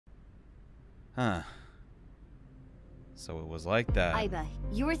Huh. So it was like that. Aiba,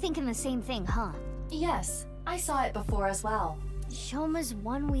 you were thinking the same thing, huh? Yes, I saw it before as well. Shoma's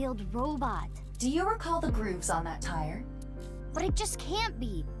one-wheeled robot. Do you recall the grooves on that tire? But it just can't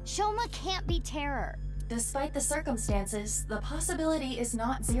be. Shoma can't be Terror. Despite the circumstances, the possibility is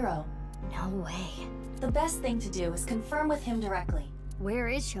not zero. No way. The best thing to do is confirm with him directly. Where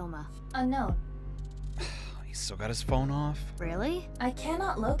is Shoma? Unknown. He's still got his phone off? Really? I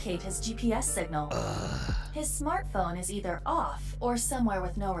cannot locate his GPS signal. His smartphone is either off or somewhere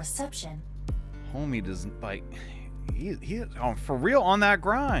with no reception. Homie doesn't, like... He for real on that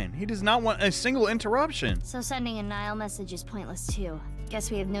grind. He does not want a single interruption. So sending a Nile message is pointless too. Guess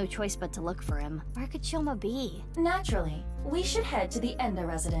we have no choice but to look for him. Where could Shoma be? Naturally, we should head to the Enda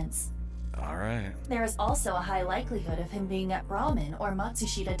residence. Alright. There is also a high likelihood of him being at Ramen or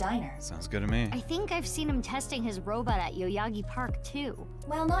Matsushita Diner. Sounds good to me. I think I've seen him testing his robot at Yoyagi Park too.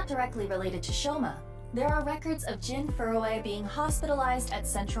 While not directly related to Shoma, there are records of Jin Furue being hospitalized at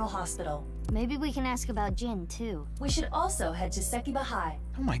Central Hospital. Maybe we can ask about Jin too. We should also head to Sekiba High.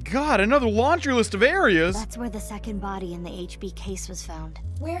 Oh my god, another laundry list of areas! That's where the second body in the HB case was found.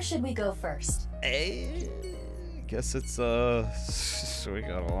 Where should we go first? Guess it's, we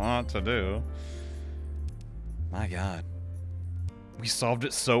got a lot to do. My god. We solved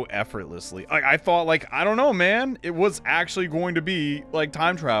it so effortlessly. I thought, like, I don't know, man. It was actually going to be, like,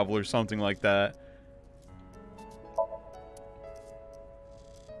 time travel or something like that.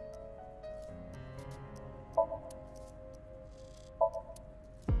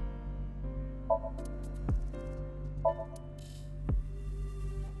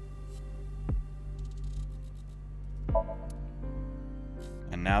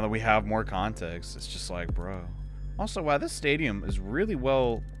 And now that we have more context, it's just like, bro. Also, wow, this stadium is really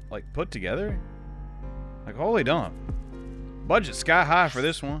well, like, put together. Like, holy dump. Budget sky high for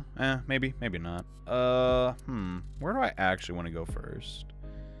this one. Maybe, maybe not. Where do I actually want to go first?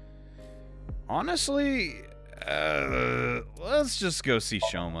 Honestly, let's just go see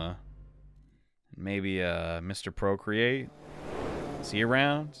Shoma. Maybe, Mr. Procreate. Is he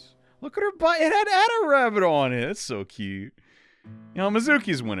around? Look at her butt. It had Ada Rabbit on it. It's so cute. You know,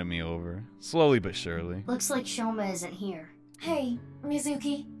 Mizuki's winning me over. Slowly but surely. Looks like Shoma isn't here. Hey,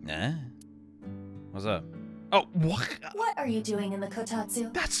 Mizuki. What's up? Oh, what? What are you doing in the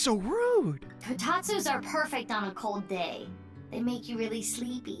Kotatsu? That's so rude. Kotatsus are perfect on a cold day. They make you really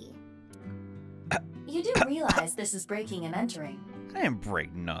sleepy. You do realize this is breaking and entering. I didn't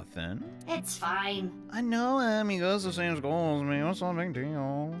break nothing. It's fine. I know him. He goes the same school as me. What's not a big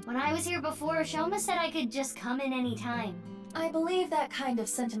deal? When I was here before, Shoma said I could just come in any time. I believe that kind of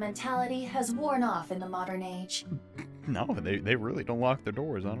sentimentality has worn off in the modern age. No, they really don't lock their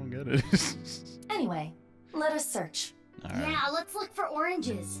doors. I don't get it. Anyway, let us search. All right. Yeah, let's look for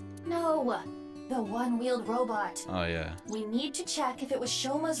oranges. No, the one-wheeled robot. Oh, yeah. We need to check if it was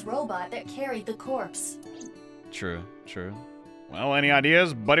Shoma's robot that carried the corpse. True, true. Well, any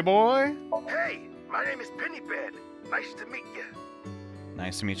ideas, buddy boy? Hey, my name is Pennybed. Nice to meet you.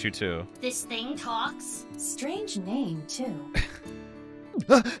 Nice to meet you, too. This thing talks? Strange name, too.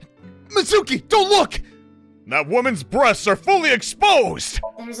 Mizuki, don't look! That woman's breasts are fully exposed!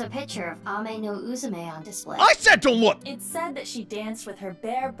 There's a picture of Ame no Uzume on display. I said don't look! It's said that she danced with her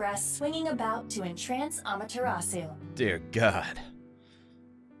bare breasts swinging about to entrance Amaterasu. Dear God.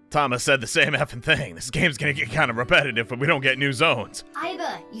 Thomas said the same effing thing. This game's gonna get kind of repetitive if we don't get new zones.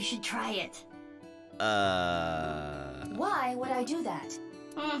 Aiba, you should try it. Why would I do that?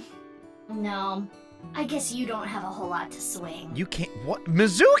 No. I guess you don't have a whole lot to swing. You can't. What?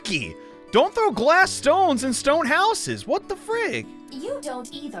 Mizuki! Don't throw glass stones in stone houses. What the frig? You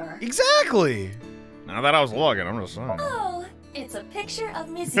don't either. Exactly. Now that I was looking, I'm just saying. Oh, it's a picture of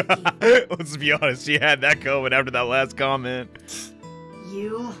Mizuki. Let's be honest, she had that going after that last comment.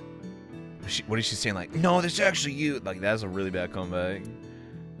 You? What is she saying? Like, no, this is actually you. Like, that's a really bad comeback.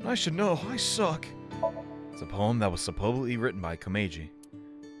 I should know. I suck. It's a poem that was supposedly written by Komeiji.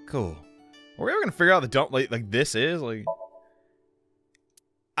 Cool. Are we ever gonna figure out the dump like this is like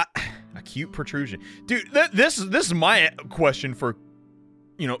a cute protrusion, dude? This is my question for,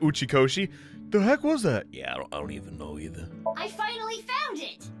 you know, Uchikoshi. The heck was that? Yeah, I don't even know either. I finally found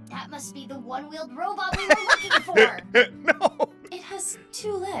it. That must be the one-wheeled robot we were looking for. No. It has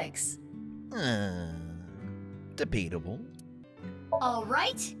 2 legs. Debatable. All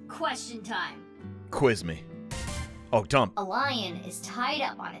right, question time. Quiz me. Oh, dump. A lion is tied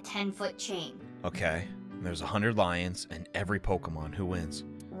up on a 10-foot chain. Okay. There's 100 lions and every Pokemon. Who wins?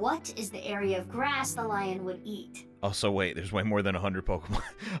 What is the area of grass the lion would eat? Oh, so wait, there's way more than 100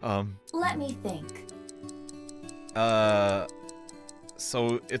 Pokemon. Let me think.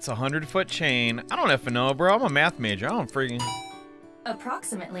 So it's a 100-foot chain. I don't effing know, bro. I'm a math major. I don't freaking...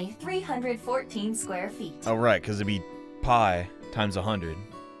 Approximately 314 square feet. Oh, right, because it'd be pi times 100.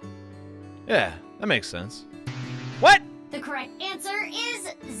 Yeah, that makes sense. What? The correct answer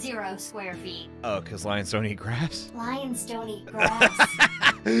is 0 square feet. Oh, because lions don't eat grass? Lions don't eat grass.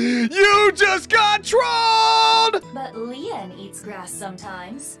 You just got trolled! But Leon eats grass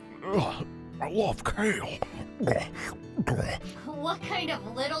sometimes. Ugh, I love kale. What kind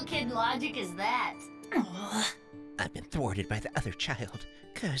of little kid logic is that? I've been thwarted by the other child.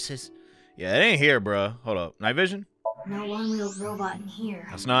 Curses. Yeah, it ain't here, bro. Hold up. Night vision? No one-wheeled robot in here.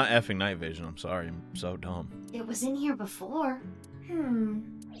 That's not effing night vision. I'm sorry. I'm so dumb. It was in here before.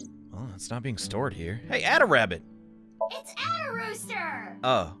 Well, it's not being stored here. Hey, add a rabbit. It's Adda-Rooster!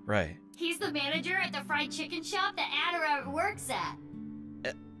 Oh, right. He's the manager at the fried chicken shop that Adda works at.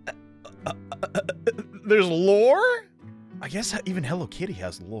 There's lore? I guess even Hello Kitty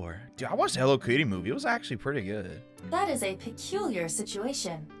has lore. Dude, I watched the Hello Kitty movie. It was actually pretty good. That is a peculiar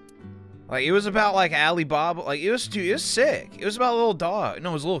situation. Like, it was about, like, Alibaba. Like, it was sick. It was about a little dog. No,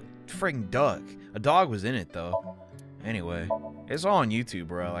 it was a little freaking duck. A dog was in it, though. Anyway, it's all on YouTube,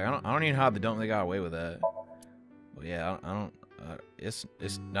 bro. Like, I don't even know how they got away with that. But yeah, I don't it's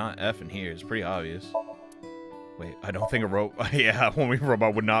not effing here. It's pretty obvious. Wait, I don't think a robot. Yeah, a homie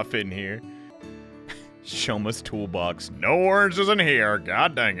robot would not fit in here. Shoma's toolbox. No oranges in here.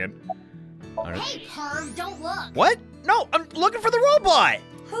 God dang it. Hey, perv, don't look! What? No, I'm looking for the robot!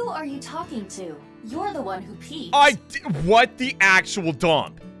 Who are you talking to? You're the one who peed. What the actual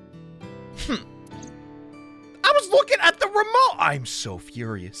dump? I was looking at the remote. I'm so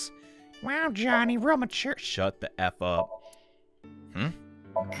furious. Wow, Johnny, real mature. Shut the F up.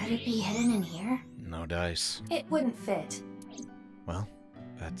 Could it be hidden in here? No dice. It wouldn't fit. Well,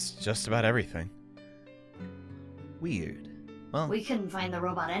 that's just about everything. Weird. Well, We couldn't find the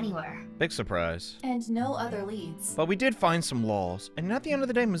robot anywhere. big surprise. And no other leads. But we did find some laws, and at the end of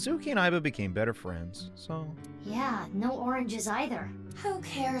the day, Mizuki and Aiba became better friends, so... Yeah, no oranges either. Who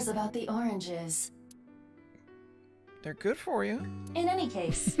cares about the oranges? They're good for you. In any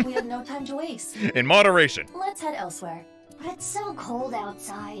case, we have no time to waste. In moderation. Let's head elsewhere. But it's so cold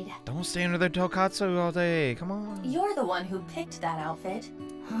outside. Don't stay under the tokatsu all day, come on. You're the one who picked that outfit.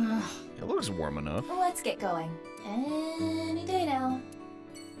 It looks warm enough. Let's get going. Any day now.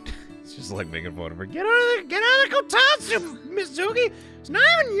 It's just like making fun of her. Get out of the kotatsu, Mizuki! It's not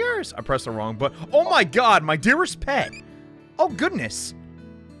even yours! I pressed the wrong button. Oh my god, my dearest pet! Oh goodness!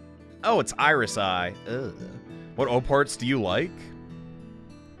 Oh, it's Iris Eye. Ugh. What O parts do you like?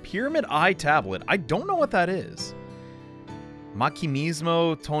 Pyramid Eye Tablet. I don't know what that is.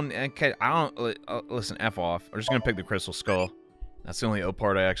 Makimismo Ton... Okay, I don't... listen, F off. I'm just gonna pick the Crystal Skull. That's the only O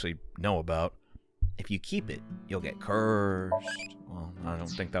part I actually know about. If you keep it, you'll get cursed. Well, I don't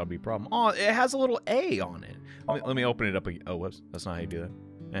think that'll be a problem. Oh, it has a little A on it. Let me open it up again. Oh, whoops. That's not how you do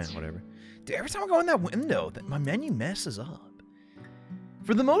that. Whatever. Dude, every time I go in that window, my menu messes up.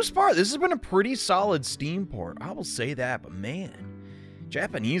 For the most part, this has been a pretty solid Steam port. I will say that, but man,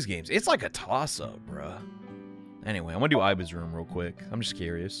 Japanese games, it's like a toss-up, bruh. Anyway, I'm gonna do Aiba's room real quick. I'm just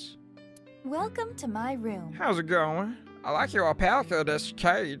curious. Welcome to my room. How's it going? I like your alpaca that's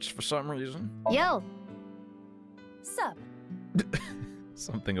caged for some reason. Yo! Sup?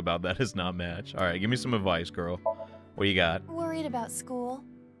 Something about that does not match. All right, give me some advice, girl. What you got? Worried about school?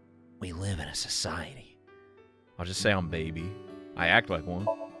 We live in a society. I'll just say I'm baby. I act like one.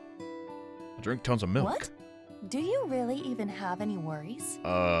 I drink tons of milk. What? Do you really even have any worries?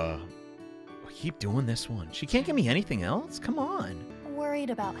 I keep doing this one. She can't give me anything else? Come on. Worried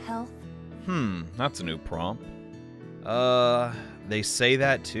about health? That's a new prompt. They say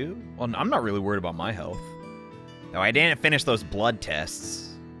that too? Well, I'm not really worried about my health. No, I didn't finish those blood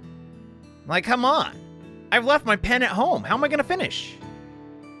tests. Like, come on. I've left my pen at home. How am I gonna finish?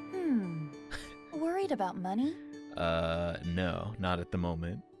 Worried about money? No, not at the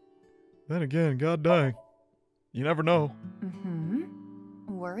moment. Then again, god dang. You never know.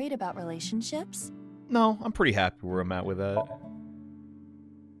 Worried about relationships? No, I'm pretty happy where I'm at with that.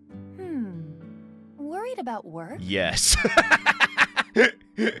 Worried about work? Yes.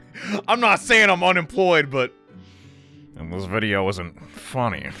 I'm not saying I'm unemployed, but... And this video wasn't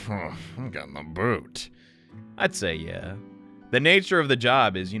funny. I'm getting the boot. I'd say, yeah. The nature of the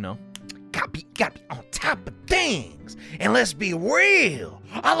job is, you know, gotta be on top of things. And let's be real.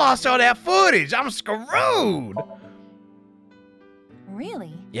 I lost all that footage. I'm screwed.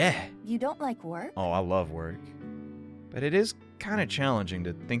 Really? Yeah. You don't like work? Oh, I love work. But it is kind of challenging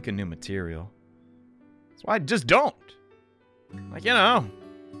to think of new material. That's why I just don't. Like, you know,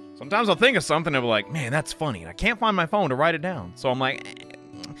 Sometimes I'll think of something and be like, man, that's funny. And I can't find my phone to write it down. So I'm like,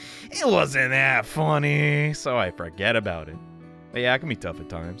 it wasn't that funny. So I forget about it. But yeah, it can be tough at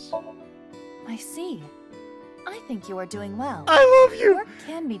times. I see. I think you are doing well. I love you. Work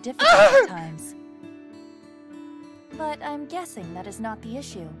can be difficult at times. But I'm guessing that is not the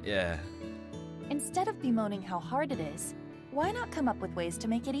issue. Yeah. Instead of bemoaning how hard it is, why not come up with ways to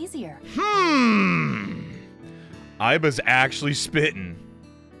make it easier? Iba's actually spitting.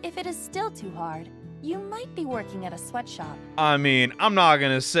 If it is still too hard, you might be working at a sweatshop. I mean, I'm not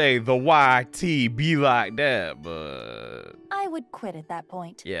gonna say the YT be like that, but I would quit at that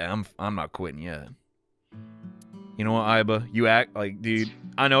point. yeah, I'm not quitting yet. You know what, Iba? You act like, dude,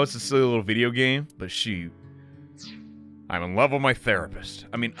 I know it's a silly little video game, but shoot. I'm in love with my therapist.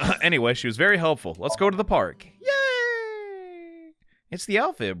 I mean, anyway, she was very helpful. Let's go to the park. Yay! It's the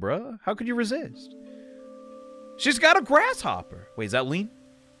outfit, bruh. How could you resist? She's got a grasshopper. Wait, is that Lean?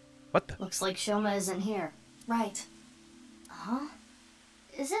 What the? Looks like Shoma isn't here. Right. Huh?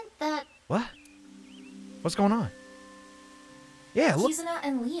 Isn't that... What? What's going on? Yeah, look. Kizuna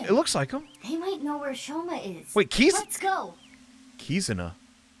and Liam. It looks like him. They might know where Shoma is. Wait, Let's go. Kizuna.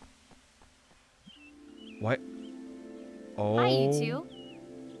 What? Oh. Hi, you two.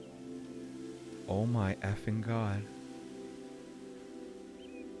 Oh my effing god.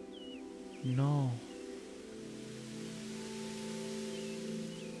 No.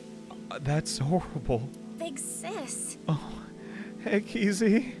 That's horrible. Big sis. Oh. Hey,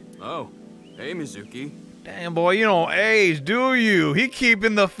 Kizzy. Oh, hey, Mizuki. Damn, boy, you don't age, do you? He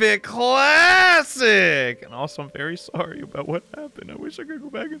keeping the fit classic. And also, I'm very sorry about what happened. I wish I could go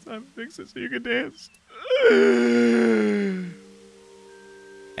back in time and fix it so you could dance.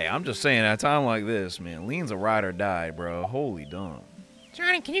 Hey, I'm just saying, at a time like this, man, Lean's a ride or die, bro. Holy dumb.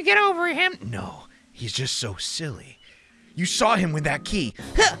 Johnny, can you get over him? No, he's just so silly. You saw him with that key.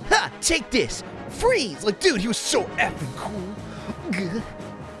 Ha, ha, take this. Freeze. Like, dude, he was so effing cool.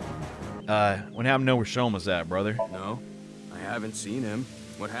 Gah. What happened to know where Shoma's at, brother? No, I haven't seen him.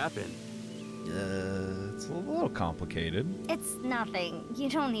 What happened? It's a little complicated. It's nothing. You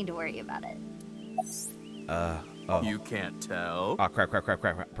don't need to worry about it. Oh. You can't tell. Oh, crap.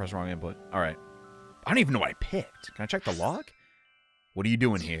 Press wrong input. All right. I don't even know what I picked. Can I check the log? What are you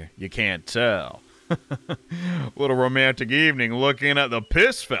doing here? You can't tell. Little romantic evening looking at the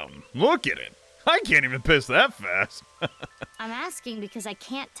piss fountain. Look at it. I can't even piss that fast. I'm asking because I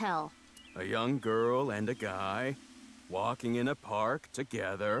can't tell. A young girl and a guy walking in a park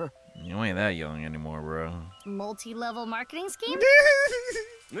together. You ain't that young anymore, bro. Multi-level marketing scheme?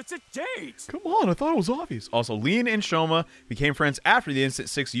 It's a date! Come on, I thought it was obvious. Also, Lean and Shoma became friends after the incident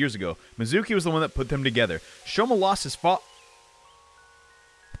 6 years ago. Mizuki was the one that put them together. Shoma lost his father.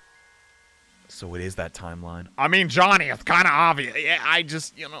 So it is that timeline. I mean, Johnny, it's kind of obvious. Yeah, I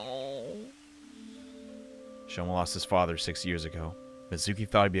just, you know. Shoma lost his father 6 years ago. Mizuki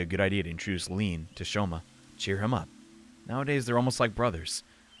thought it'd be a good idea to introduce Lean to Shoma, cheer him up. Nowadays, they're almost like brothers.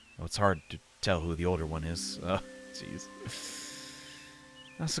 Though it's hard to tell who the older one is. Jeez.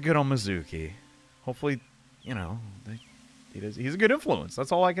 That's a good on Mizuki. Hopefully, you know, he's a good influence.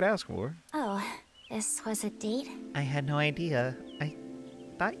 That's all I could ask for. Oh, this was a date? I had no idea. I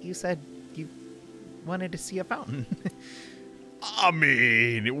thought you said you wanted to see a fountain. I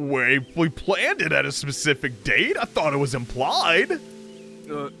mean, we planned it at a specific date. I thought it was implied.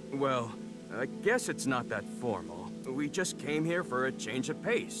 Well, I guess it's not that formal. We just came here for a change of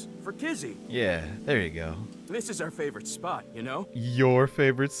pace. For Kizzy. Yeah, there you go. This is our favorite spot, you know? Your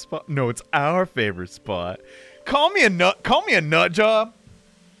favorite spot? No, it's our favorite spot. Call me a nut job.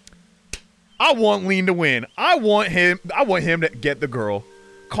 I want Lean to win. I want him to get the girl.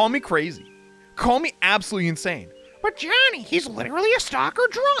 Call me crazy. Call me absolutely insane. But Johnny, he's literally a stalker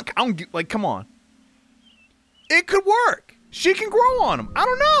drunk. I don't get, like, come on. It could work. She can grow on him. I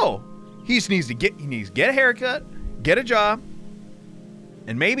don't know. He needs to get a haircut, get a job,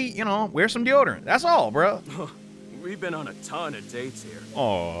 and maybe, you know, wear some deodorant. That's all, bro. We've been on a ton of dates here.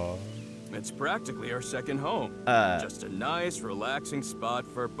 Aww. It's practically our second home. Just a nice, relaxing spot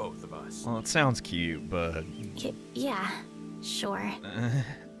for both of us. Well, it sounds cute, but... Yeah, sure.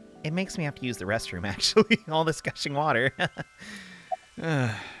 It makes me have to use the restroom, actually. All this gushing water.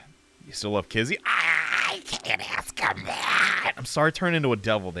 You still love Kizzy? I can't ask him that. I'm sorry I turned into a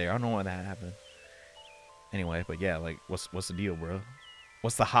devil there. I don't know why that happened. Anyway, but yeah, like, what's the deal, bro?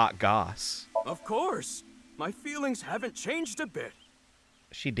 What's the hot goss? Of course. My feelings haven't changed a bit.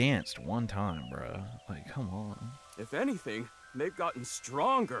 She danced one time, bro. Like, come on. If anything, they've gotten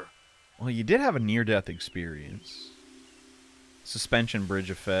stronger. Well, you did have a near-death experience. Suspension bridge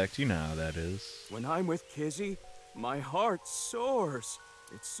effect. You know how that is. When I'm with Kizzy, my heart soars.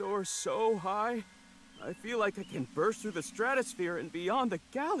 It soars so high. I feel like I can burst through the stratosphere and beyond the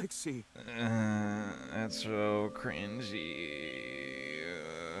galaxy. That's so cringy.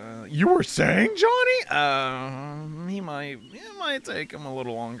 You were saying, Johnny? It might take him a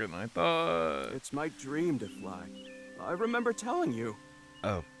little longer than I thought. It's my dream to fly. I remember telling you.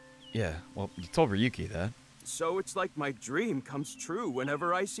 Oh, yeah. Well, you told Ryuki that. So it's like my dream comes true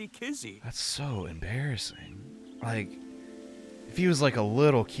whenever I see Kizzy. That's so embarrassing. Like, if he was like a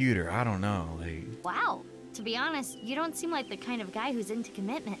little cuter, I don't know. Like, Wow. To be honest, you don't seem like the kind of guy who's into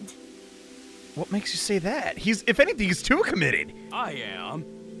commitment. what makes you say that? If anything, he's too committed. I am.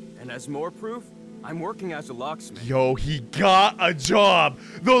 And as more proof, I'm working as a locksmith. Yo, he got a job.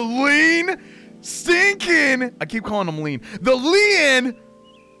 The lean, stinking, I keep calling him lean. The lean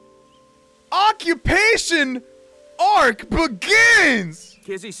occupation arc begins.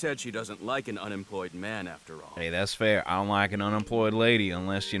 Kizzy said she doesn't like an unemployed man after all. Hey, that's fair. I don't like an unemployed lady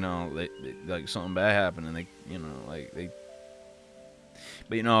unless, you know, like something bad happened and they, you know, like they.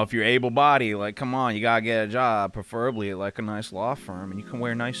 But, you know, if you're able-bodied, like, come on, you gotta get a job, preferably at, like, a nice law firm, and you can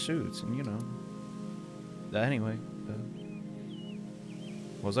wear nice suits, and, you know. Anyway,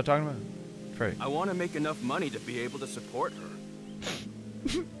 what was I talking about? Trey. I want to make enough money to be able to support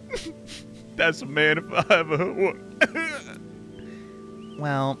her. That's a man if I ever would.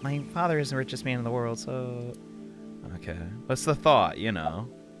 Well, my father is the richest man in the world, so... Okay. What's the thought, you know?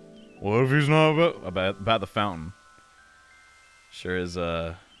 What if he's not about the fountain? Sure is,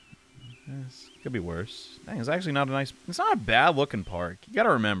 could be worse. Dang, it's actually not a nice... It's not a bad-looking park. You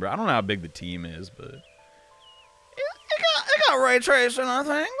gotta remember, I don't know how big the team is, but... It got ray tracing, I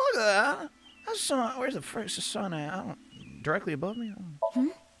think. Look at that. That's sun. Where's the frick's the sun at? Directly above me?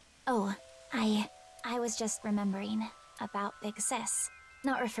 Oh, I was just remembering about Big Sis.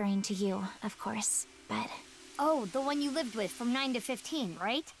 Not referring to you, of course, but... Oh, the one you lived with from 9 to 15,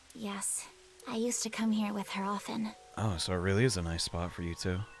 right? Yes. I used to come here with her often. Oh, so it really is a nice spot for you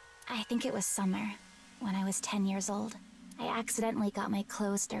two. I think it was summer, when I was 10 years old. I accidentally got my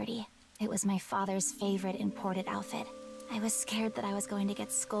clothes dirty. It was my father's favorite imported outfit. I was scared that I was going to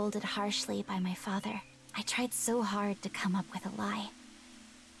get scolded harshly by my father. I tried so hard to come up with a lie.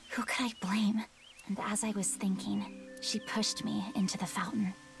 Who could I blame? And as I was thinking, she pushed me into the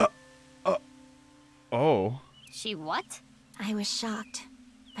fountain. Oh. She what? I was shocked,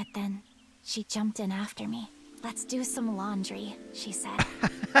 but then she jumped in after me. Let's do some laundry, she said.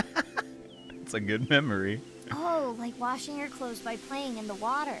 It's a good memory. Oh, like washing your clothes by playing in the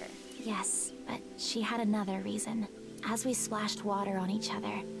water. Yes, but she had another reason. As we splashed water on each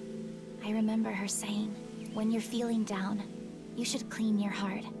other, I remember her saying, when you're feeling down, you should clean your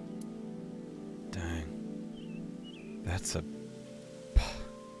heart. Dang. That's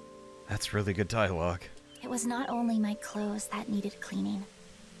really good dialogue. It was not only my clothes that needed cleaning,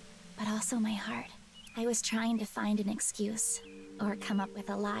 but also my heart. I was trying to find an excuse, or come up with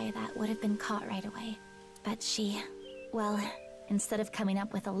a lie that would have been caught right away. But she, well, instead of coming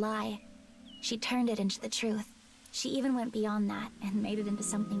up with a lie, she turned it into the truth. She even went beyond that and made it into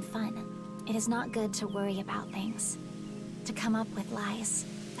something fun. It is not good to worry about things, to come up with lies.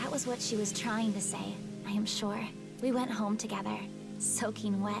 That was what she was trying to say, I am sure. We went home together,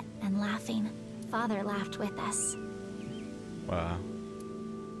 soaking wet and laughing. Father laughed with us. Wow.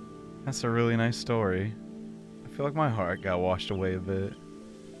 That's a really nice story. I feel like my heart got washed away a bit.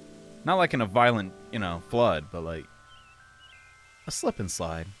 Not like in a violent, you know, flood, but like a slip and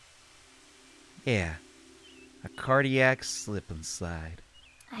slide. Yeah. A cardiac slip and slide.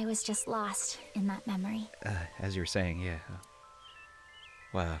 I was just lost in that memory. As you were saying, yeah.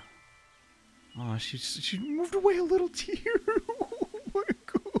 Wow. Oh, she moved away a little tear. Oh my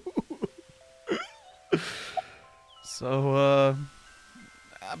god. So,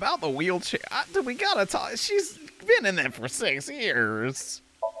 about the wheelchair, we gotta talk. She's been in there for 6 years.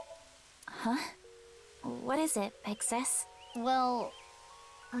 Huh? What is it, Big Sis? Well,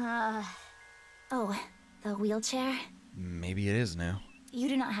 Oh, the wheelchair? Maybe it is now. You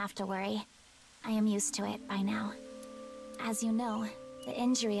do not have to worry. I am used to it by now. As you know, the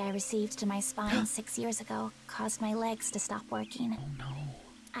injury I received to my spine 6 years ago caused my legs to stop working. Oh no.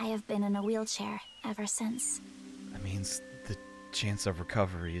 I have been in a wheelchair ever since. That means the chance of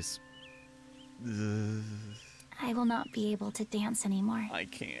recovery is... I will not be able to dance anymore. I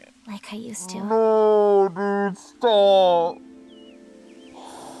can't. Like I used to. No, dude, stop.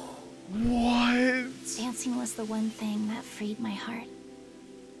 What? Dancing was the one thing that freed my heart.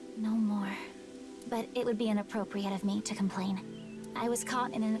 No more. But it would be inappropriate of me to complain. I was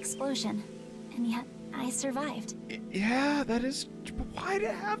caught in an explosion, and yet I survived. Yeah, that is... But why'd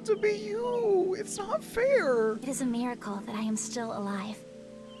it have to be you? It's not fair. It is a miracle that I am still alive.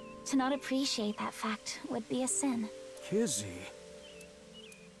 To not appreciate that fact would be a sin. Kizzy.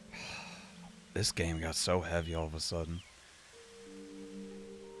 This game got so heavy all of a sudden.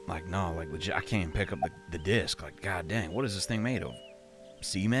 Like, no, like, legit, I can't even pick up the disc. Like, god dang, what is this thing made of?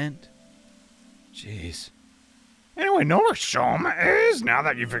 Cement? Jeez. Anyway, know where Shoma is now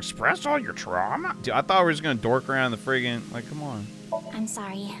that you've expressed all your trauma? Dude, I thought we were just gonna dork around the friggin', like, come on. I'm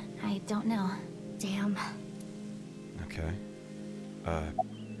sorry, I don't know. Damn. Okay.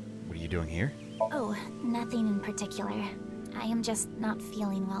 What are you doing here? Oh, nothing in particular. I am just not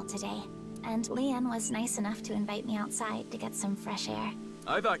feeling well today. And Leanne was nice enough to invite me outside to get some fresh air.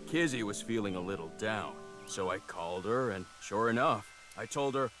 I thought Kizzy was feeling a little down, so I called her, and sure enough, I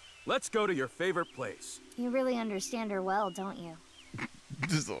told her, let's go to your favorite place. You really understand her well, don't you?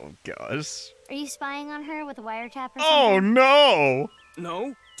 Oh, gosh. Are you spying on her with a wiretap or something? Oh, no!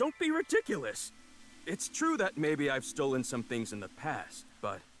 No, don't be ridiculous. It's true that maybe I've stolen some things in the past,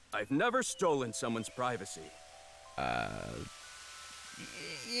 but I've never stolen someone's privacy.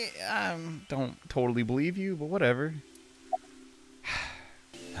 Yeah, don't totally believe you, but whatever.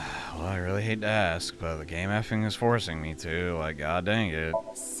 Well, I really hate to ask, but the game effing is forcing me to. Like, god dang it.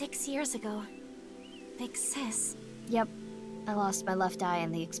 6 years ago. Big sis. Yep. I lost my left eye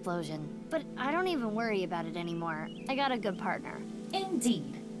in the explosion. But I don't even worry about it anymore. I got a good partner.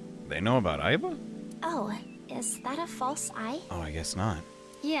 Indeed. They know about Aiba? Oh, is that a false eye? Oh, I guess not.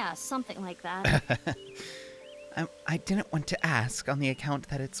 Yeah, something like that. I didn't want to ask on the account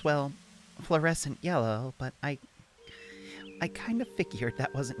that it's, well, fluorescent yellow, but I kind of figured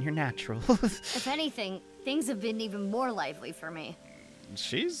that wasn't your natural. If anything, things have been even more lively for me.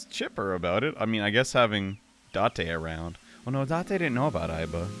 She's chipper about it. I mean, I guess having Date around. Well, no, Date didn't know about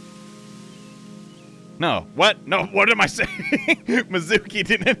Aiba. No, what? No, what am I saying? Mizuki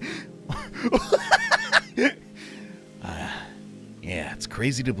didn't... Yeah, it's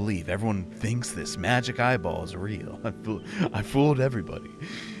crazy to believe everyone thinks this magic eyeball is real. I fooled everybody.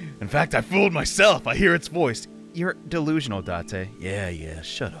 In fact, I fooled myself. I hear its voice. You're delusional, Date. Yeah,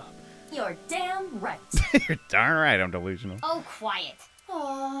 shut up. You're damn right. You're darn right I'm delusional. Oh, quiet.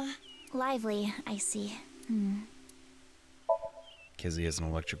 Aww. Lively, I see. Kizzy has an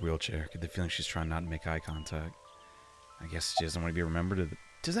electric wheelchair. Get the feeling she's trying not to make eye contact. I guess she doesn't want to be remembered.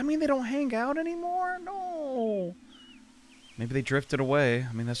 Does that mean they don't hang out anymore? No. Maybe they drifted away.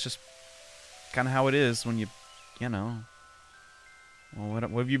 I mean, that's just kind of how it is when you know. Well, what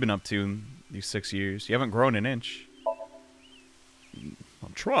have you been up to in these 6 years? You haven't grown an inch.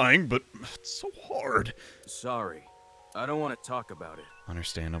 I'm trying, but it's so hard. Sorry. I don't want to talk about it.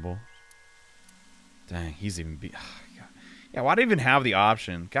 Understandable. Dang, he's even yeah, why'd I even have the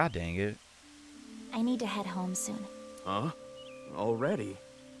option? God dang it. I need to head home soon. Huh? Already?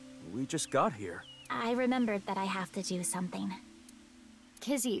 We just got here. I remembered that I have to do something.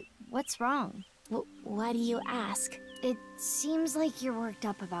 Kizzy, what's wrong? Why do you ask? It seems like you're worked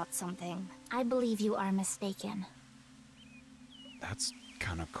up about something. I believe you are mistaken. That's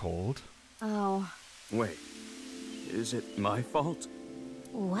kind of cold. Oh. Wait. Is it my fault?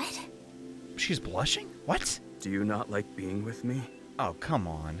 What? She's blushing? What? Do you not like being with me? Oh, come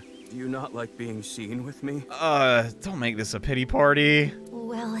on. Do you not like being seen with me? Don't make this a pity party.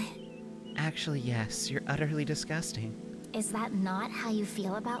 Well, Actually, yes. You're utterly disgusting. is that not how you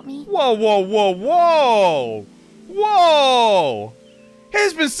feel about me? Whoa, whoa, whoa, whoa! Whoa!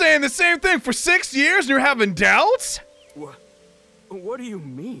 He's been saying the same thing for 6 years and you're having doubts? What do you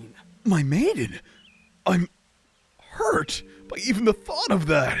mean? My maiden? I'm hurt by even the thought of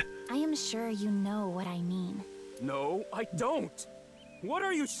that. I am sure you know what I mean. No, I don't. What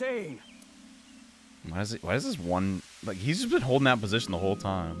are you saying? Why is this one... Like, he's just been holding that position the whole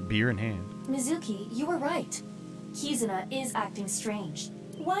time. Beer in hand. Mizuki, you were right. Kizuna is acting strange.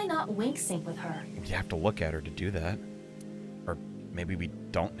 Why not wink sync with her? You have to look at her to do that. Or maybe we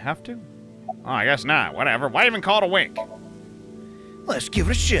don't have to? Oh, I guess not. Whatever. Why even call it a wink? Let's give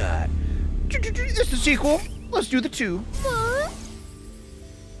it a shot. It's the sequel. Let's do the 2.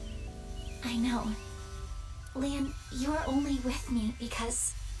 I know. Leon, you're only with me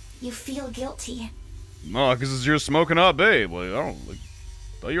because you feel guilty. No, because it's your smoking hot babe. Like, I don't... Like,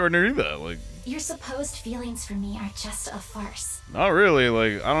 thought you already knew that. Like... Your supposed feelings for me are just a farce. Not really,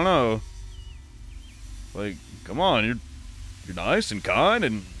 like, I don't know. Like, come on, you're nice and kind,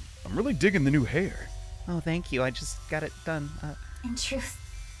 and I'm really digging the new hair. Oh, thank you. I just got it done. In truth,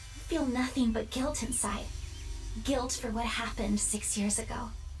 I feel nothing but guilt inside. Guilt for what happened 6 years ago.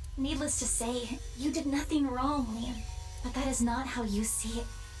 Needless to say, you did nothing wrong, Liam. But that is not how you see it.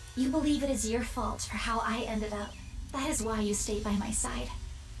 You believe it is your fault for how I ended up. That is why you stayed by my side.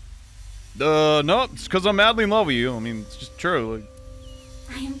 No, it's because I'm madly in love with you. I mean, it's just true. Like...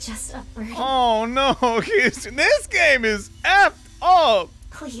 I am just a burden. Oh no, this game is effed up.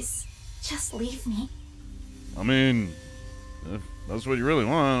 Please, just leave me. I mean, if that's what you really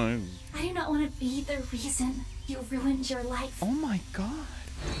want. I do not want to be the reason you ruined your life. Oh my god.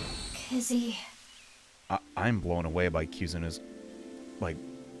 Kizzy. I'm blown away by Kuzuna's, like,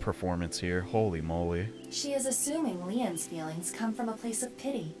 performance here. Holy moly. She is assuming Leon's feelings come from a place of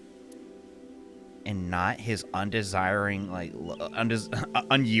pity. And not his undesiring, like,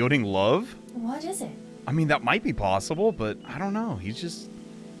 unyielding love? What is it? I mean, that might be possible, but I don't know. He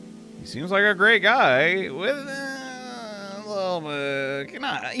seems like a great guy with a little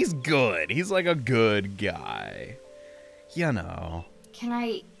bit, he's good. He's like a good guy. You know. Can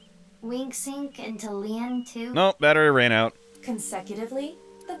I wink sync into Leon too? Nope, battery ran out. Consecutively,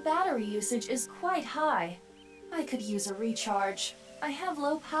 the battery usage is quite high. I could use a recharge. I have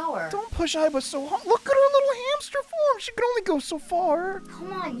low power. Don't push Iba so hard. Look at her little hamster form. She can only go so far.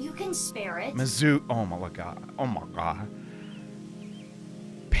 Come on, you can spare it. Mizzou. Oh my god. Oh my god.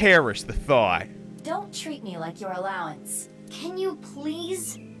 Perish the thought. Don't treat me like your allowance. Can you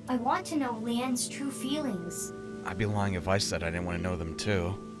please? I want to know Leon's true feelings. I'd be lying if I said I didn't want to know them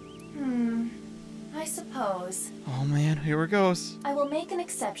too. I suppose. Oh man, here it goes. I will make an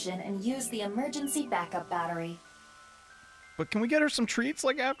exception and use the emergency backup battery. But can we get her some treats,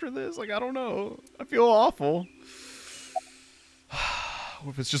 like, after this? Like, I don't know. I feel awful.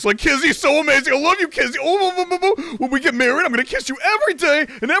 What if it's just like, Kizzy's so amazing. I love you, Kizzy. Oh, when we get married, I'm going to kiss you every day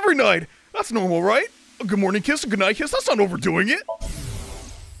and every night. That's normal, right? A good morning kiss, a good night kiss. That's not overdoing it.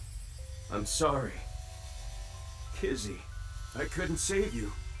 I'm sorry. Kizzy, I couldn't save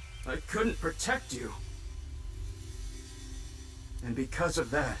you. I couldn't protect you. And because of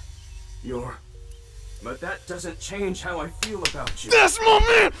that, you're... But that doesn't change how I feel about you. That's my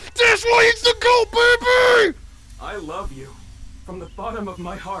man! That's why he's the GOAT, baby! I love you. From the bottom of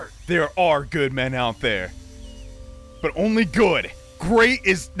my heart. There are good men out there. But only good. Great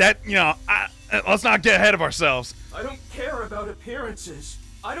is that, you know, let's not get ahead of ourselves. I don't care about appearances.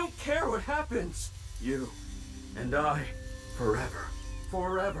 I don't care what happens. You and I, forever.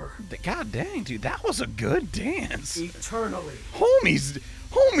 Forever. God dang, dude, that was a good dance. Eternally.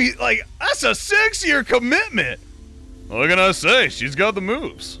 Homie, like, that's a 6-year commitment. What can I say? She's got the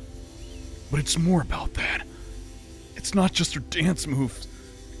moves. But it's more about that. It's not just her dance moves.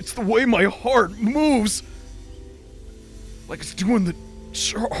 It's the way my heart moves. Like it's doing the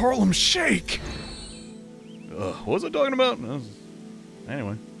Harlem Shake. What was I talking about?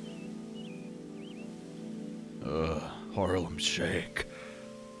 Anyway. Harlem Shake.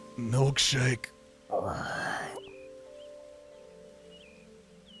 Milkshake.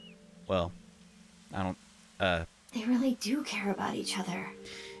 Well, I don't, They really do care about each other.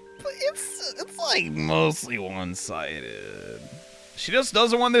 But it's like mostly one-sided. She just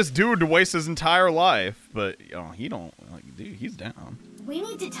doesn't want this dude to waste his entire life, but, you know, he don't, like, dude, he's down. We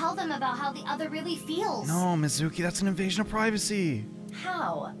need to tell them about how the other really feels. No, Mizuki, that's an invasion of privacy.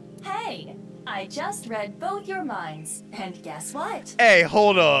 How? Hey, I just read both your minds, and guess what? Hey,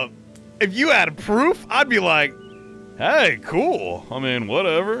 hold up. If you had proof, I'd be like, hey, cool. I mean,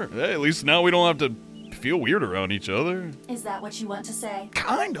 whatever. Hey, at least now we don't have to feel weird around each other. Is that what you want to say?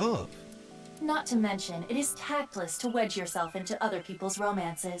 Kind of. Not to mention, it is tactless to wedge yourself into other people's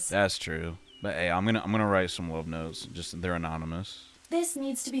romances. That's true. But hey, I'm gonna write some love notes. Just they're anonymous. This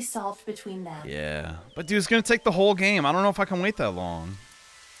needs to be solved between them. Yeah. But dude, it's gonna take the whole game. I don't know if I can wait that long.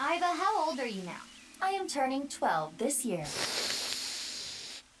 Iva, how old are you now? I am turning 12 this year.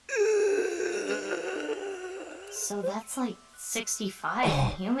 So that's like 65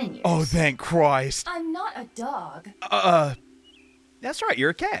 in human years. Oh, thank Christ. I'm not a dog. That's right,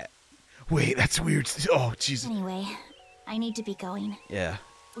 you're a cat. Wait, that's weird. Oh, Jesus. Anyway, I need to be going. Yeah.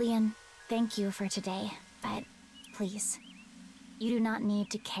 Leon, thank you for today, but please, you do not need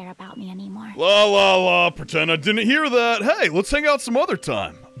to care about me anymore. La la la, pretend I didn't hear that. Hey, let's hang out some other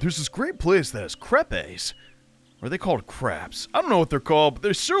time. There's this great place that has crepes. Or are they called craps? I don't know what they're called, but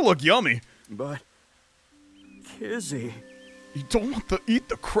they sure look yummy. But... Kizzy... You don't want to eat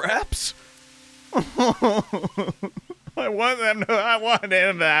the craps? I want him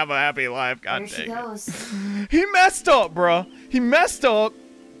to have a happy life. God There she dang it. goes. He messed up, bruh. He messed up.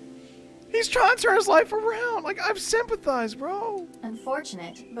 He's trying to turn his life around. Like, I've sympathized, bro.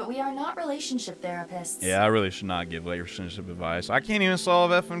 Unfortunate, but we are not relationship therapists. Yeah, I really should not give relationship advice. I can't even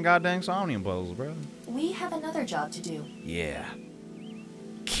solve effing goddamn Somnium puzzles, bro. We have another job to do. Yeah.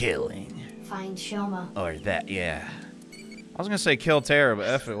 Killing. Find Shoma. Or that, yeah. I was gonna say kill Terra, but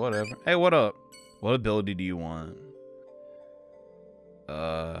F it, whatever. Hey, what up? What ability do you want?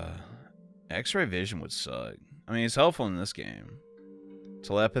 X-ray vision would suck. I mean, it's helpful in this game.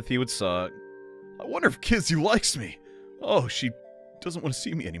 Telepathy would suck. I wonder if Kizzy likes me. Oh, she doesn't want to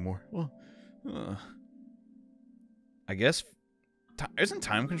see me anymore. Well, I guess... Isn't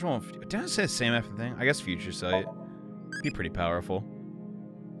time control... Did I say the same effing thing? I guess future sight. Be pretty powerful.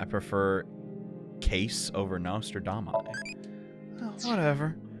 I prefer Case over Nostradamus. Oh,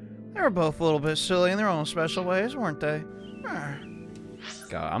 whatever. They were both a little bit silly in their own special ways, weren't they?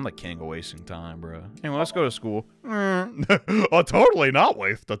 God, I'm the king of wasting time, bro. Anyway, let's go to school. I'll totally not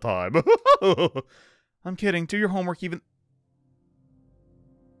waste the time. I'm kidding. Do your homework even...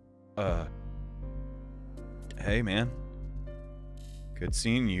 Hey, man. Good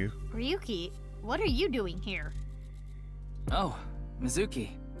seeing you. Ryuki, what are you doing here? Oh, Mizuki.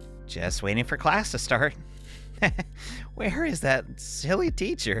 Just waiting for class to start. Where is that silly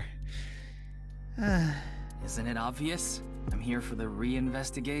teacher? Isn't it obvious? I'm here for the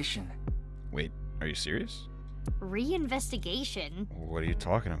reinvestigation. Wait, are you serious? Reinvestigation? What are you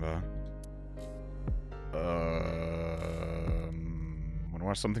talking about? Wanna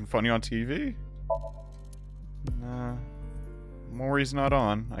watch something funny on TV? Nah. Maury's not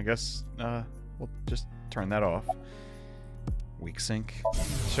on. I guess, we'll just turn that off. Weak sync?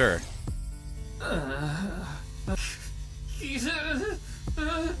 Sure. I'm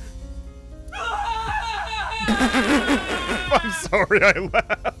sorry I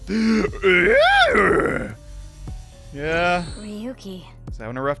laughed. Yeah. Ryuki. He's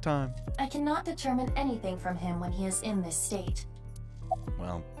having a rough time. I cannot determine anything from him when he is in this state.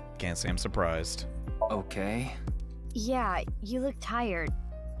 Well, can't say I'm surprised. Okay. Yeah, you look tired.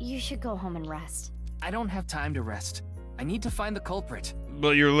 You should go home and rest. I don't have time to rest. I need to find the culprit.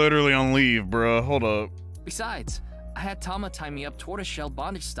 But you're literally on leave, bruh. Hold up. Besides, I had Tama tie me up tortoiseshell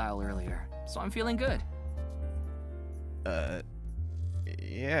bondage style earlier, so I'm feeling good.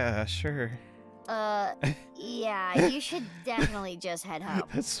 Yeah, sure. Yeah, you should definitely just head home.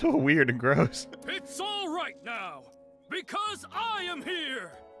 That's so weird and gross. It's all right now, because I am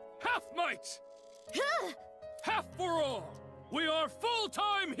here. Half might. Half for all. We are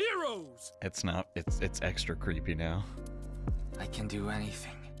full-time heroes. It's not. It's extra creepy now. I can do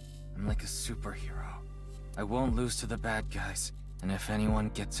anything. I'm like a superhero. I won't lose to the bad guys, and if anyone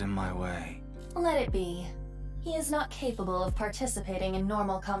gets in my way... Let it be. He is not capable of participating in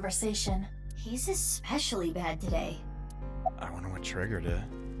normal conversation. He's especially bad today. I wonder what triggered it.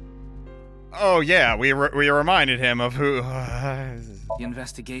 Oh yeah, we reminded him of who... The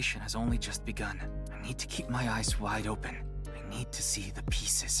investigation has only just begun. I need to keep my eyes wide open. I need to see the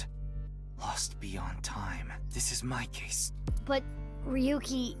pieces. Lost beyond time. This is my case. But,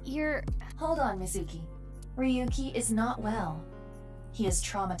 Ryuki, you're... Hold on, Mizuki. Ryuki is not well. He is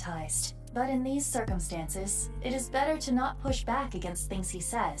traumatized. But in these circumstances, it is better to not push back against things he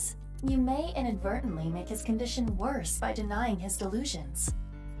says. You may inadvertently make his condition worse by denying his delusions.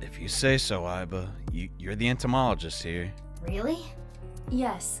 If you say so, Aiba. You're the entomologist here. Really?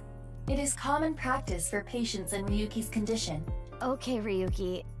 Yes. It is common practice for patients in Ryuki's condition. Okay,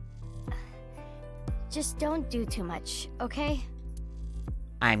 Ryuki. Just don't do too much, okay?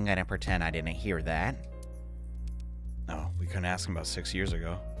 I'm gonna pretend I didn't hear that. No, we couldn't ask him about 6 years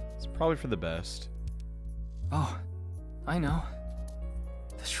ago. It's probably for the best. Oh, I know.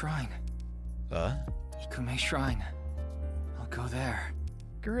 The shrine. Ikume Shrine. I'll go there.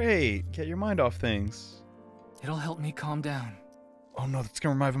 Great. Get your mind off things. It'll help me calm down. Oh no, that's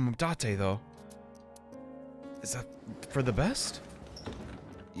gonna remind him of Date, though. Is that for the best?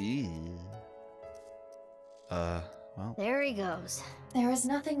 Well. There he goes. There is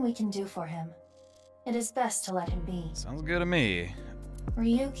nothing we can do for him. It is best to let him be. Sounds good to me.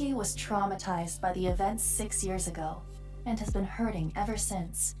 Ryuki was traumatized by the events 6 years ago, and has been hurting ever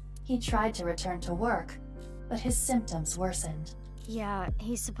since. He tried to return to work, but his symptoms worsened. Yeah,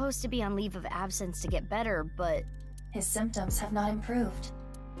 he's supposed to be on leave of absence to get better, but... His symptoms have not improved.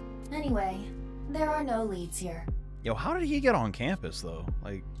 Anyway, there are no leads here. Yo, how did he get on campus, though?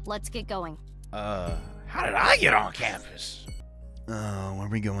 Like... Let's get going. How did I get on campus? Where are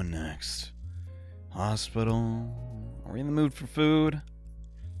we going next? Hospital? Are we in the mood for food?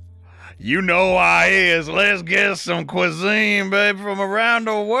 You know why he is. Let's get some cuisine, babe, from around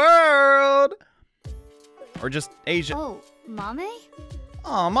the world. Or just Asia. Oh, Mame?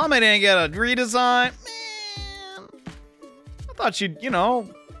 Oh, Mama didn't get a redesign. Man. I thought she'd, grow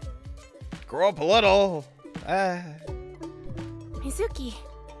up a little. Mizuki,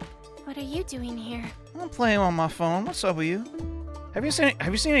 what are you doing here? I'm playing on my phone. What's up with you? Have you seen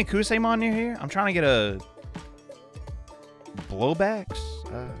any Kuseimon near here? I'm trying to get a blowbacks.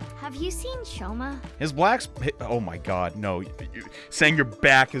 Have you seen Shoma? His blacks. Oh my God, no! Saying your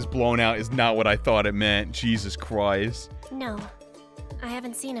back is blown out is not what I thought it meant. Jesus Christ. No. I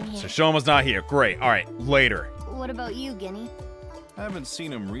haven't seen him So here. Shoma's not here. Great. All right, later. What about you, Guinea? I haven't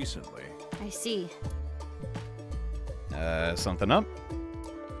seen him recently. I see. Something up?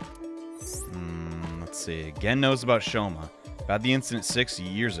 Let's see. Gen knows about Shoma. About the incident 6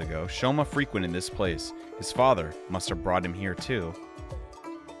 years ago, Shoma frequented this place. His father must have brought him here too.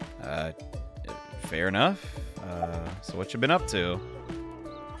 Fair enough. So what you been up to?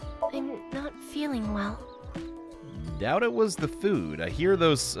 I'm not feeling well. Doubt it was the food. I hear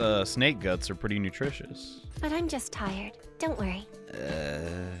those snake guts are pretty nutritious. But I'm just tired. Don't worry.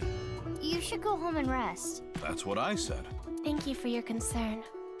 You should go home and rest. That's what I said. Thank you for your concern.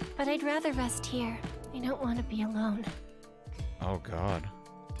 But I'd rather rest here. I don't want to be alone. Oh god.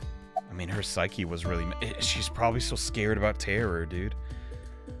 I mean, her psyche was really... She's probably so scared about terror, dude.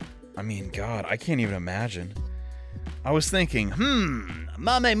 I mean, god, I can't even imagine. I was thinking,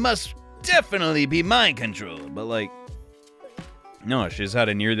 Mame must definitely be mind controlled. But like, no, she's had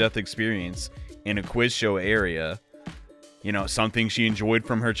a near-death experience in a quiz show area. You know, something she enjoyed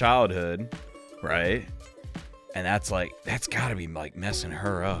from her childhood, right? And that's like, that's gotta be like messing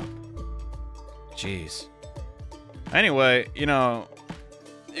her up. Jeez. Anyway, you know,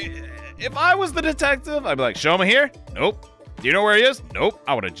 if I was the detective, I'd be like, Shoma here? Nope. Do you know where he is? Nope.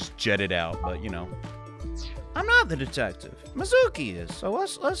 I would have just jetted out, but you know. I'm not the detective. Mizuki is. So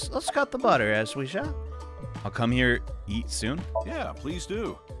let's cut the butter as we shall. I'll come here, eat soon. Yeah, please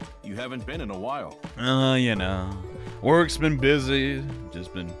do. You haven't been in a while. You know, work's been busy.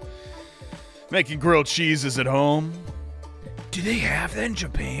 Just been making grilled cheeses at home. Do they have that in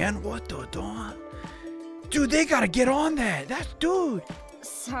Japan? What the Dude, they gotta get on that. That's dude.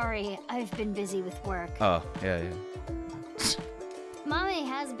 Sorry, I've been busy with work. Oh, yeah. Mame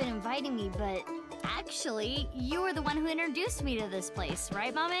has been inviting me, but actually, you were the one who introduced me to this place,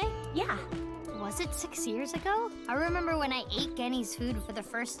 right, Mame? Yeah. Was it 6 years ago? I remember when I ate Genny's food for the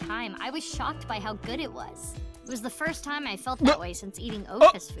first time. I was shocked by how good it was. It was the first time I felt that way since eating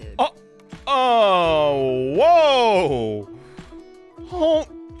Oka's food. Whoa!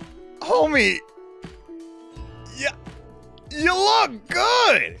 Homie! Yeah, you look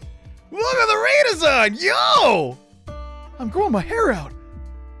good! Look at the redesign! Yo! I'm growing my hair out.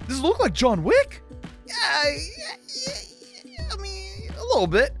 Does it look like John Wick? Yeah, I mean, a little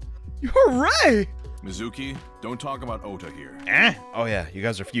bit. Hooray! Mizuki, don't talk about Ota here. Oh yeah, you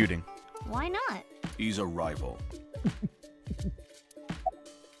guys are feuding. Why not? He's a rival.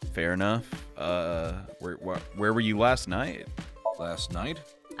 Fair enough. Where were you last night? Last night?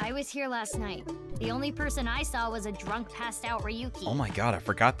 I was here last night. The only person I saw was a drunk, passed out Ryuki. Oh my god, I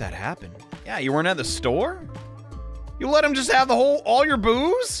forgot that happened. Yeah, you weren't at the store? You let him just have all your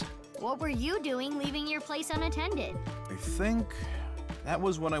booze? What were you doing leaving your place unattended? I think that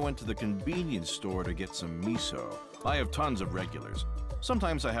was when I went to the convenience store to get some miso. I have tons of regulars.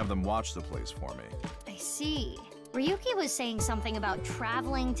 Sometimes I have them watch the place for me. I see. Ryuki was saying something about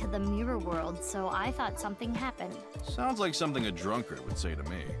traveling to the mirror world, so I thought something happened. Sounds like something a drunkard would say to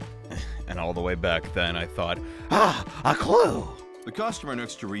me. And all the way back then, I thought, a clue! The customer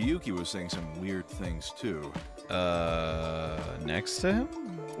next to Ryuki was saying some weird things too. Next to him?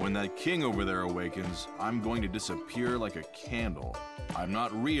 When that king over there awakens, I'm going to disappear like a candle. I'm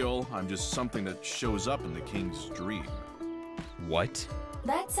not real, I'm just something that shows up in the king's dream. What?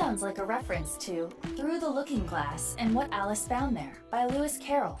 That sounds like a reference to Through the Looking Glass and What Alice Found There by Lewis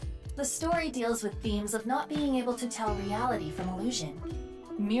Carroll. The story deals with themes of not being able to tell reality from illusion,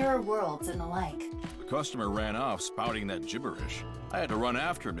 mirror worlds and the like. The customer ran off spouting that gibberish. I had to run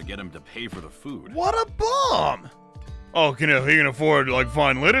after him to get him to pay for the food. What a bum! Oh, he can afford, like,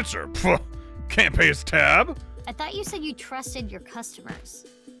 fine literature. Pfft, can't pay his tab. I thought you said you trusted your customers.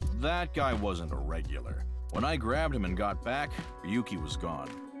 That guy wasn't a regular. When I grabbed him and got back, Ryuki was gone.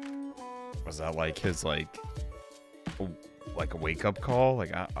 Was that like his, like a wake-up call?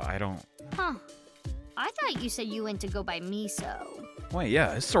 Like, I don't... Huh. I thought you said you went to go buy miso. Wait,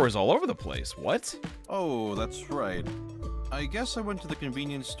 yeah, his story's all over the place. What? Oh, that's right. I guess I went to the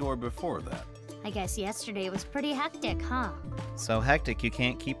convenience store before that. I guess yesterday was pretty hectic, huh? So hectic you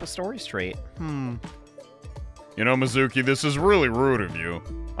can't keep a story straight. You know, Mizuki, this is really rude of you.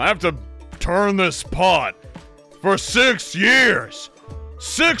 I have to turn this pot for 6 years.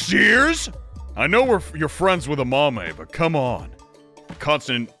 6 years? I know you're friends with Amame, but come on.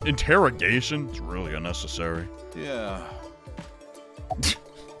 Constant interrogation? It's really unnecessary. Yeah.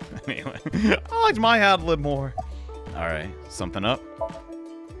 Anyway, I liked my ad lib more. Alright, something up?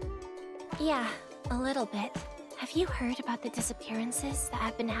 Yeah, a little bit. Have you heard about the disappearances that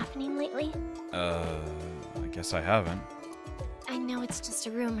have been happening lately? I guess I haven't. I know it's just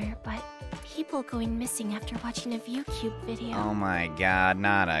a rumor, but people going missing after watching a ViewCube video. Oh my god,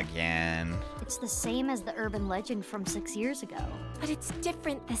 not again. It's the same as the urban legend from 6 years ago. But it's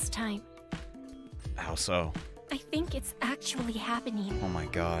different this time. How so? I think it's actually happening. Oh my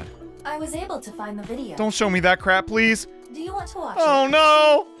god. I was able to find the video. Don't show me that crap, please. Do you want to watch Oh it?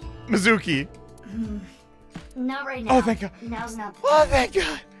 no! Mizuki. Not right now. Oh, thank God. Now's not the Oh, time. thank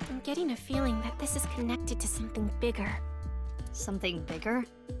god. I'm getting a feeling that this is connected to something bigger. Something bigger?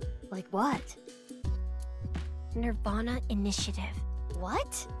 Like what? nirvanA Initiative.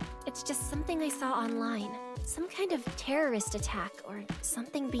 What? It's just something I saw online. Some kind of terrorist attack or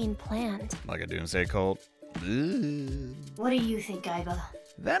something being planned. Like a doomsday cult. Ugh. What do you think, Aiba?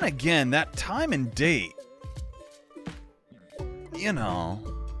 Then again, that time and date. You know,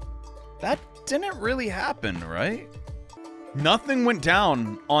 that didn't really happen, right? Nothing went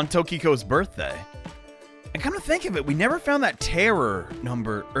down on Tokiko's birthday. And come to think of it, we never found that terror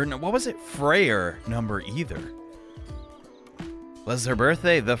number, or no, what was it? Freyr number either. Was her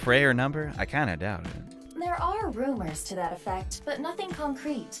birthday the Freyr number? I kind of doubt it. There are rumors to that effect, but nothing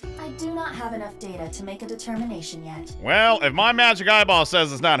concrete. I do not have enough data to make a determination yet. Well, if my magic eyeball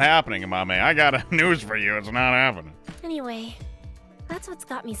says it's not happening, Mame, I got news for you. It's not happening. Anyway, that's what's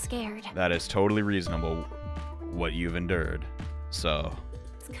got me scared. That is totally reasonable, what you've endured. So,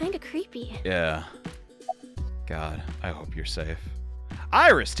 It's kind of creepy. yeah. God, I hope you're safe.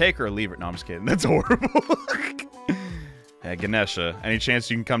 Iris, take her or leave her. No, I'm just kidding. That's horrible. Hey, Ganesha, any chance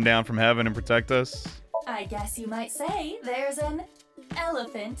you can come down from heaven and protect us? I guess you might say there's an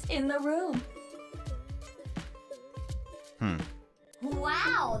elephant in the room.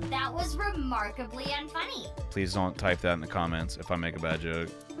 Wow, that was remarkably unfunny. Please don't type that in the comments if I make a bad joke.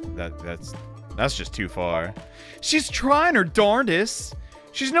 That's just too far. She's trying her darndest.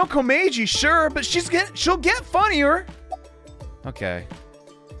 She's no Komeiji, sure, but she'll get funnier. Okay.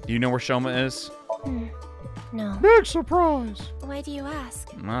 Do you know where Shoma is? No. Big surprise. Why do you ask?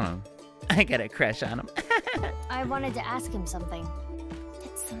 I don't know. I got a crush on him. I wanted to ask him something.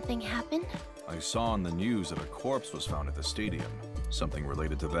 Did something happen? I saw on the news that a corpse was found at the stadium. Something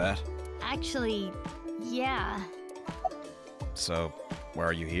related to that? Actually, yeah. So, why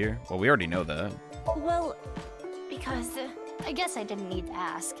are you here? Well, we already know that. Well, because, I guess I didn't need to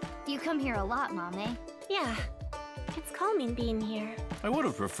ask. You come here a lot, Mame. yeah. It's calming being here. I would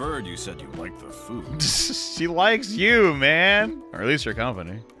have preferred you said you liked the food. She likes you, man. Or at least your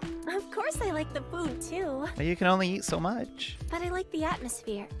company. Of course I like the food, too. But you can only eat so much. But I like the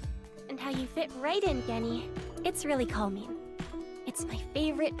atmosphere. And how you fit right in, Genny. It's really calming. It's my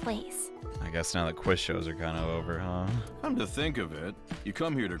favorite place. I guess now the quiz shows are kind of over, huh? Come to think of it, you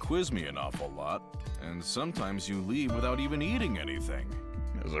come here to quiz me an awful lot, and sometimes you leave without even eating anything.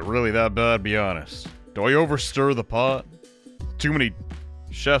 Is it really that bad, be honest? Do I overstir the pot? Too many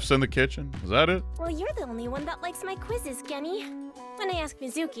chefs in the kitchen? Is that it? Well, you're the only one that likes my quizzes, Genny. When I ask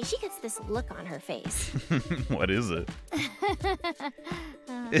Mizuki, she gets this look on her face. What is it?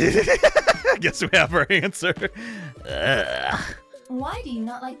 I guess we have our answer. Why do you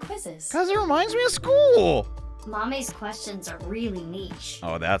not like quizzes? Because it reminds me of school. Mame's questions are really niche.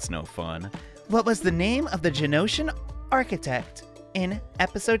 Oh, that's no fun. What was the name of the Genosian architect in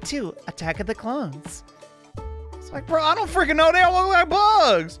episode 2, Attack of the Clones? It's like, bro, I don't freaking know. They all look like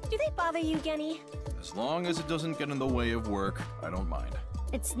bugs. Do they bother you, Genny? As long as it doesn't get in the way of work, I don't mind.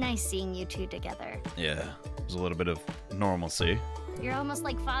 It's nice seeing you two together. Yeah, there's a little bit of normalcy. You're almost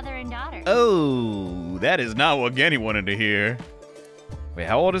like father and daughter. Oh, that is not what Genny wanted to hear. Wait,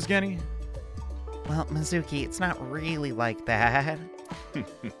 how old is Genny? Well, Mizuki, it's not really like that.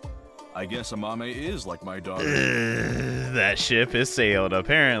 I guess Amame is like my daughter. That ship has sailed,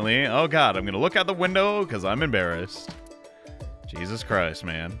 apparently. Oh god, I'm gonna look out the window because I'm embarrassed. Jesus Christ,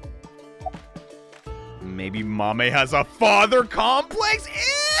 man. Maybe Mame has a father complex?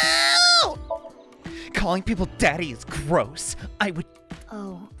 Ew! Calling people daddy is gross. I would...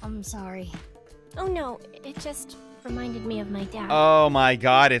 Oh, I'm sorry. Oh no, it just reminded me of my dad. Oh my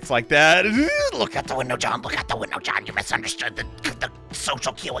god, it's like that. Look out the window, John. Look out the window, John. You misunderstood the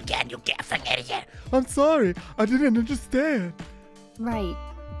social cue again, you gaffing idiot. I'm sorry. I didn't understand. Right,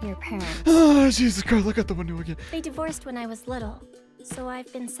 your parents. Oh, Jesus Christ, look out the window again. They divorced when I was little, so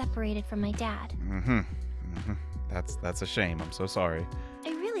I've been separated from my dad. That's a shame. I'm so sorry. I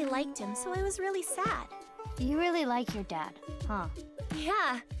really liked him, so I was really sad. You really like your dad, huh?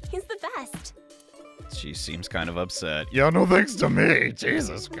 Yeah, he's the best. She seems kind of upset. Yeah, no thanks to me.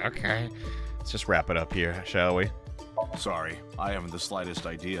 Jesus. Okay. Let's just wrap it up here, shall we? Sorry, I haven't the slightest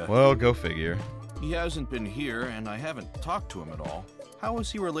idea. Well, go figure. He hasn't been here, and I haven't talked to him at all. How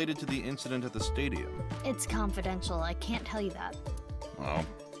is he related to the incident at the stadium? It's confidential. I can't tell you that. Well,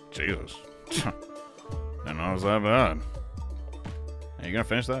 Jesus. Didn't know it was that bad. Are you gonna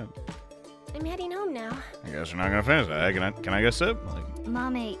finish that? I'm heading home now. I guess you're not gonna finish that. Can I get a sip? Like,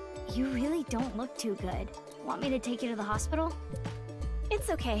 Mommy, you really don't look too good. Want me to take you to the hospital?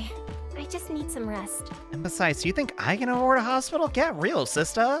 It's okay. I just need some rest. And besides, do you think I can afford a hospital? Get real,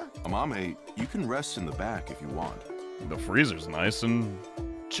 sister. Mame, you can rest in the back if you want. the freezer's nice and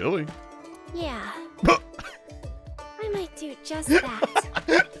chilly. Yeah. I might do just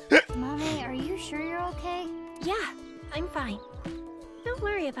that. Mommy, are you sure you're okay? Yeah, I'm fine. Don't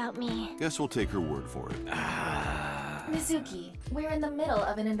worry about me. Guess we'll take her word for it. Mizuki, we're in the middle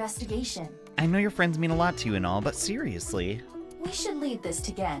of an investigation. I know your friends mean a lot to you and all, but seriously. We should leave this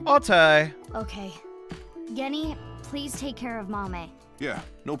to Gen. Okay. Okay. Genny, please take care of Mame. Yeah,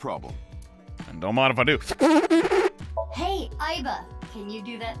 no problem. And don't mind if I do. Hey, Aiba, can you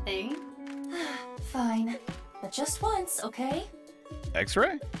do that thing? Fine. But just once, okay?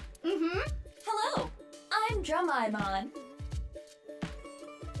 X-ray? Mm-hmm. Hello, I'm JohneAwesome.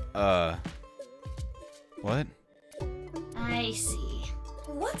 What? I see.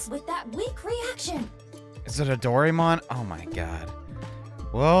 What's with that weak reaction? Is it a Doraemon? Oh my god.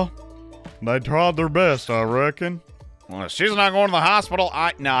 Well, they tried their best, I reckon. Well, if she's not going to the hospital,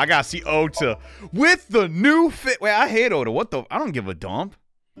 I gotta see Ota with the new fit. Wait, I hate Ota. What the? I don't give a dump.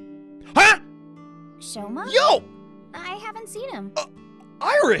 Huh? Shoma? Yo! I haven't seen him.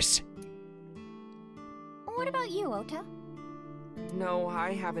 Iris! What about you, Ota? No,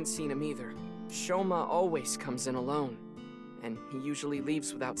 I haven't seen him either. Shoma always comes in alone, and he usually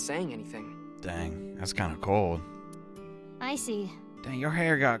leaves without saying anything. Dang, that's kind of cold. I see. Dang, your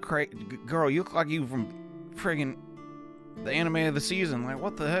hair got crazy. Girl, you look like you from friggin' the anime of the season. Like,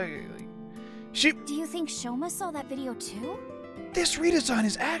 what the heck? Like, Do you think Shoma saw that video too? This redesign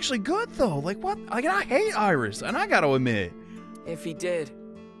is actually good, though. Like, what? Like, I hate Iris, and I gotta admit. If he did,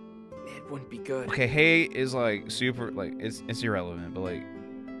 it wouldn't be good. Okay, hate is, like, super, like, it's irrelevant, but, like,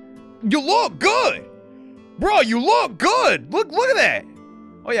 you look good! Bro, you look good! Look at that!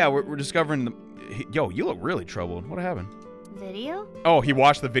 Oh, yeah, we're discovering the... Yo, you look really troubled. What happened? Video? Oh, he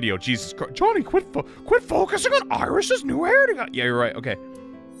watched the video. Jesus Christ. Johnny, quit focusing on Iris's new hair. Yeah, you're right. Okay.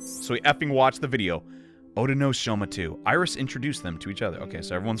 So he effing watched the video. Oda knows Shoma too. Iris introduced them to each other. Okay,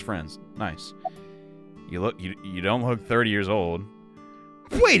 so everyone's friends. Nice. You don't look 30 years old.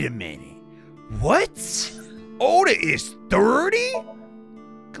 Wait a minute. What? Oda is 30?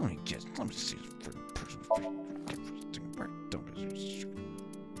 Let me see.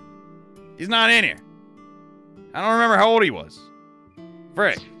 He's not in here. I don't remember how old he was.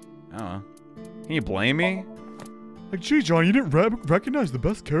 Frick. I don't know. Can you blame me? Like, gee, John, you didn't recognize the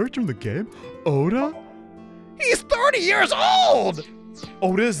best character in the game? Oda? He's 30 years old!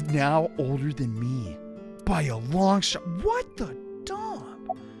 Oda is now older than me. By a long shot. What the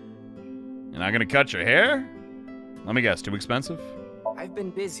dump? You're not gonna cut your hair? Let me guess, too expensive? I've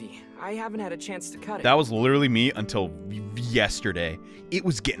been busy. I haven't had a chance to cut it. That was literally me until yesterday. It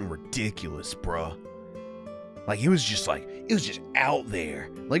was getting ridiculous, bruh. Like, it was just out there.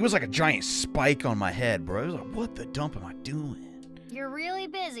 Like, it was like a giant spike on my head, bro. It was like, what the dump am I doing? You're really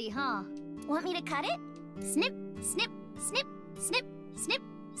busy, huh? Want me to cut it? Snip, snip, snip, snip, snip,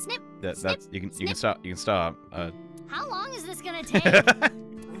 snip. That's you can stop. You can stop. How long is this gonna take?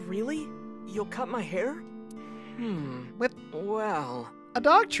 Really? You'll cut my hair? With well, a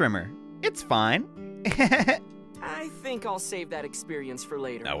dog trimmer. It's fine. I think I'll save that experience for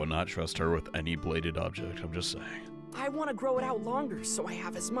later. I would not trust her with any bladed object. I'm just saying. I want to grow it out longer so I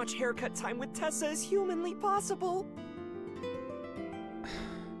have as much haircut time with Tessa as humanly possible.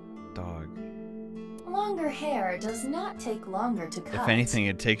 Dog. Longer hair does not take longer to cut. If anything,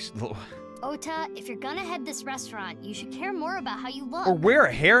 it takes... Ota, if you're gonna head this restaurant, you should care more about how you look. Or wear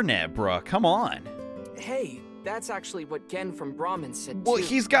a hairnet, bruh. Come on. Hey, that's actually what Gen from Brahmin said Well, too.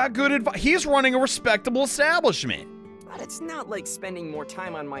 he's got good advice. He's running a respectable establishment. But it's not like spending more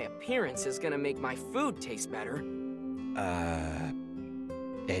time on my appearance is gonna make my food taste better.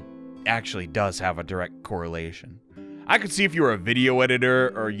 It actually does have a direct correlation. I could see if you were a video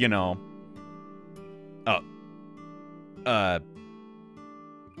editor or, you know, a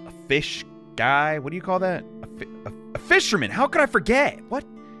fish guy. What do you call that? A fisherman. How could I forget? What?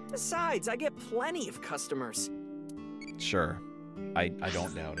 Besides, I get plenty of customers. Sure. I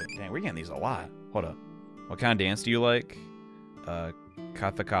don't doubt it. Dang, we're getting these a lot. Hold up. What kind of dance do you like?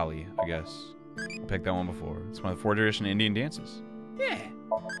 Kathakali, I guess. I picked that one before. It's one of the 4 traditional Indian dances. Yeah.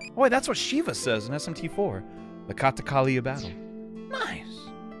 Oh, wait, that's what Shiva says in SMT4. The Kathakali battle. Nice.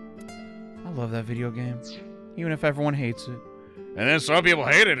 I love that video game. Even if everyone hates it. And then some people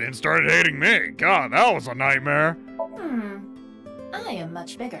hated it and started hating me. God, that was a nightmare. I am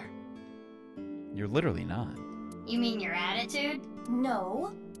much bigger. You're literally not. You mean your attitude?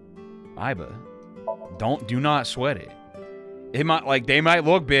 No. Iba, do not sweat it. It might, like, they might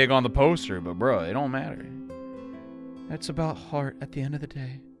look big on the poster, but bro, it don't matter. That's about heart at the end of the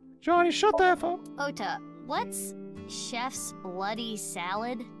day. Johnny, shut the F up. Ota, what's chef's bloody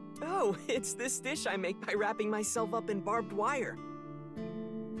salad? Oh, it's this dish I make by wrapping myself up in barbed wire.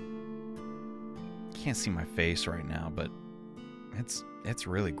 Can't see my face right now, but it's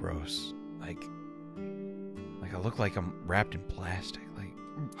really gross. Like I look like I'm wrapped in plastic. Like,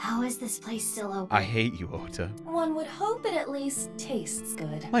 How is this place still open? I hate you, Ota. One would hope it at least tastes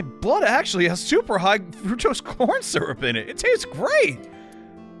good. My blood actually has super high fructose corn syrup in it. It tastes great.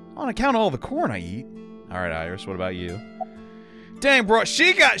 On account of all the corn I eat. All right, Iris, what about you? Dang, bro,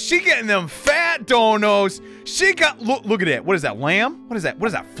 she getting them fat donos. She got, look at that. What is that, lamb? What is that? What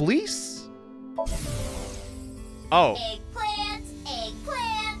is that, fleece? Oh. Eggplants,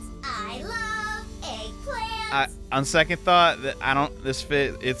 I love eggplants. On second thought,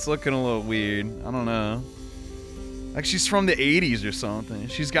 it's looking a little weird. I don't know. Like she's from the 80s or something.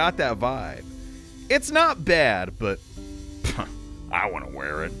 She's got that vibe. It's not bad, but I want to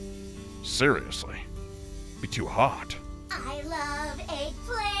wear it. Seriously. Be too hot. I love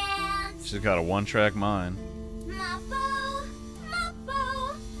eggplants. She's got a one-track mind. Moppo,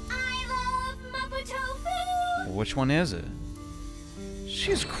 I love Moppo tofu. Well, which one is it?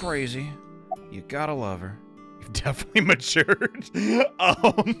 She's crazy. You gotta love her. You've definitely matured. Thank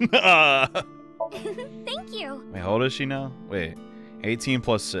you. Wait, how old is she now? Wait, 18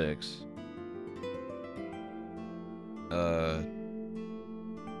 plus 6.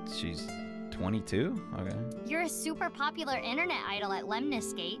 She's 22? Okay. You're a super popular internet idol at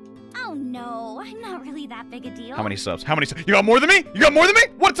Lemniscate. Oh no, I'm not really that big a deal. How many subs? How many subs? You got more than me? You got more than me?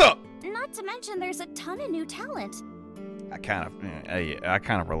 What's up? Not to mention there's a ton of new talent. I kind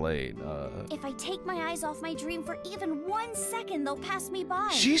of relate. If I take my eyes off my dream for even 1 second, they'll pass me by.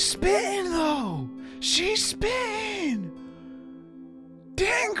 She's spitting though. She's spitting.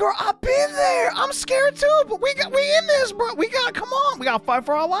 Dang, girl, I've been there. I'm scared too, but we in this, bro. Come on. We gotta fight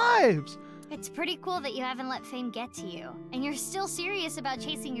for our lives. It's pretty cool that you haven't let fame get to you. And you're still serious about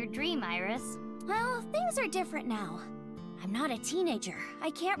chasing your dream, Iris. Well, things are different now. I'm not a teenager. I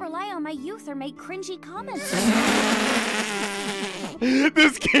can't rely on my youth or make cringy comments.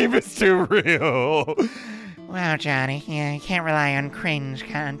 This game is too real. Wow, Johnny. Yeah, you can't rely on cringe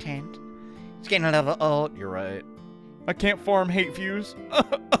content. It's getting a little old. You're right. I can't farm hate views.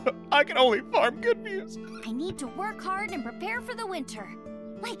 I can only farm good views. I need to work hard and prepare for the winter.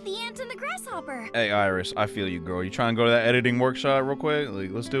 Like the ant and the grasshopper. Hey, Iris, I feel you, girl. You trying to go to that editing workshop real quick? Like,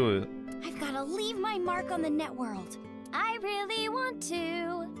 let's do it. I've got to leave my mark on the net world. I really want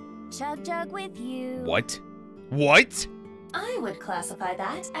to chug jug with you. What? What? I would classify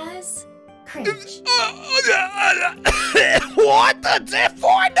that as cringe. What the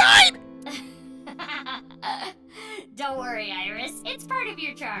Fortnite? Don't worry, Iris. It's part of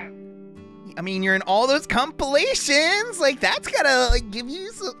your charm. I mean, you're in all those compilations. Like, that's gotta like give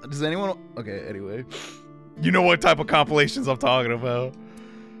you some. Does anyone? Okay, anyway. You know what type of compilations I'm talking about.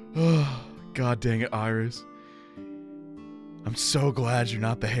 God dang it, Iris. I'm so glad you're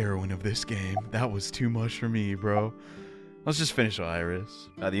not the heroine of this game. That was too much for me, bro. Let's just finish with Iris.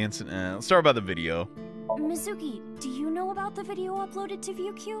 The incident. Let's start about the video. Mizuki, do you know about the video uploaded to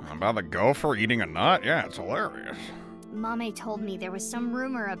ViewCube? About the gopher eating a nut? Yeah, it's hilarious. Mame told me there was some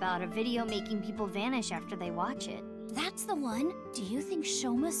rumor about a video making people vanish after they watch it. That's the one. Do you think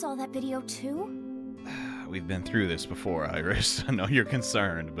Shoma saw that video too? We've been through this before, Iris. I know you're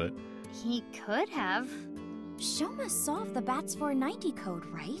concerned, but... He could have. Shoma solved the Bats 490 code,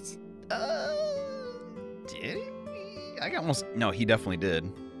 right? Did he? No, he definitely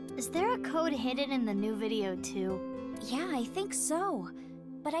did. Is there a code hidden in the new video too? Yeah, I think so.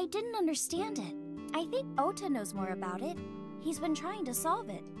 But I didn't understand it. I think Ota knows more about it. He's been trying to solve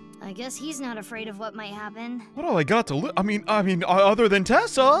it. I guess he's not afraid of what might happen. What all I got to I mean, other than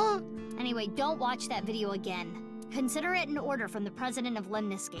Tessa. Anyway, don't watch that video again. Consider it an order from the president of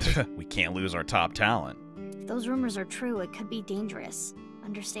Lemniscate. We can't lose our top talent. If those rumors are true, it could be dangerous.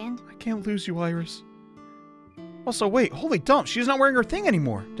 Understand? I can't lose you, Iris. Also, wait, holy dump, she's not wearing her thing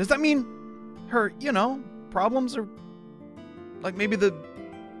anymore. Does that mean her, problems are... Like maybe the...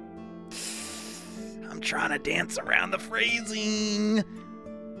 I'm trying to dance around the phrasing.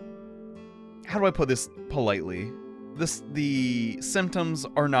 How do I put this politely? The symptoms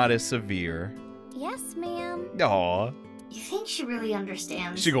are not as severe. Yes, ma'am. Aw. You think she really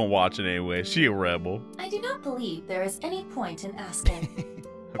understands? She gonna watch it anyway. She a rebel. I do not believe there is any point in asking.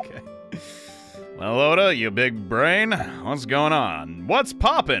 Okay. Well, Oda, you big brain. What's going on? What's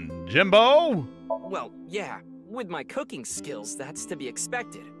poppin', Jimbo? Well, yeah. With my cooking skills, that's to be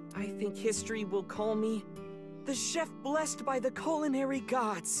expected. I think history will call me the chef blessed by the culinary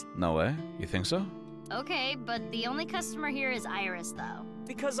gods. No way. You think so? Okay, but the only customer here is Iris, though.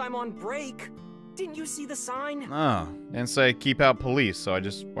 Because I'm on break. Didn't you see the sign? Oh, didn't say keep out police, so I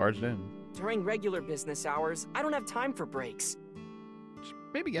just barged in. During regular business hours, I don't have time for breaks.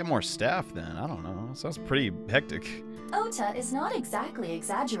 Maybe get more staff then. I don't know. Sounds pretty hectic. Ota is not exactly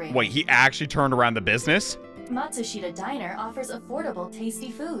exaggerating. Wait, he actually turned around the business? Matsushita Diner offers affordable,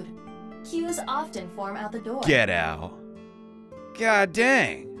 tasty food. Queues often form out the door. Get out. God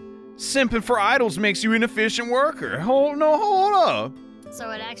dang. Simping for idols makes you an efficient worker. Hold up.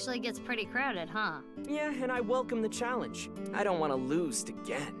 So it actually gets pretty crowded, huh? Yeah, and I welcome the challenge. I don't want to lose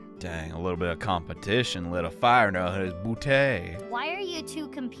again. Dang, a little bit of competition lit a fire under his bouteille. Why are you two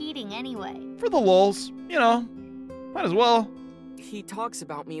competing anyway? For the lulz, you know. Might as well. He talks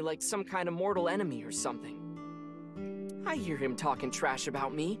about me like some kind of mortal enemy or something. I hear him talking trash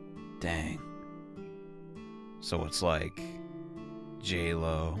about me. Dang. So it's like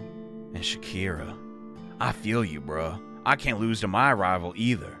J-Lo and Shakira. I feel you, bruh. I can't lose to my rival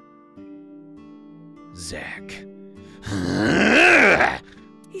either. Zach.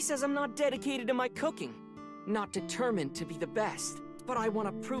 He says I'm not dedicated to my cooking, not determined to be the best. But I want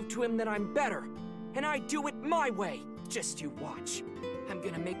to prove to him that I'm better, and I do it my way. Just you watch. I'm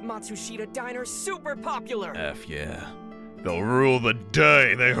gonna make Matsushita Diner super popular. F yeah. They'll rule the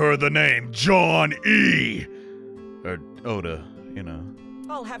day they heard the name John E. Or Oda, you know.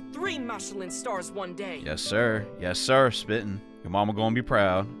 I'll have 3 Michelin stars one day. Yes, sir. Yes, sir, spittin'. Your mama gonna be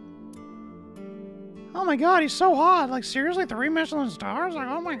proud. Oh my god, he's so hot. Like, seriously, 3 Michelin stars? Like,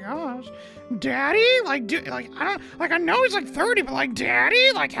 oh my gosh. Daddy? Like, I know he's like 30, but like,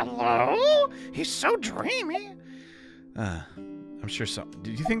 Daddy? Like, hello? He's so dreamy. I'm sure so.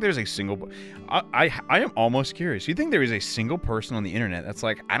 Do you think there's a single... I am almost curious. Do you think there is a single person on the internet that's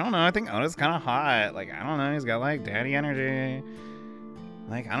like, I don't know, I think Oda's kind of hot. Like, I don't know, he's got like daddy energy.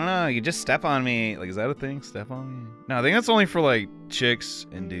 Like, I don't know, you just step on me. Like, is that a thing? Step on me? No, I think that's only for like chicks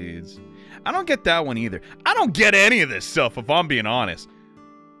and dudes. I don't get that one either. I don't get any of this stuff, if I'm being honest.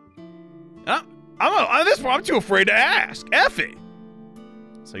 At this point, I'm too afraid to ask. F it.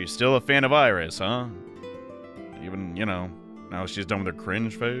 So you're still a fan of Iris, huh? Even, you know, now she's done with her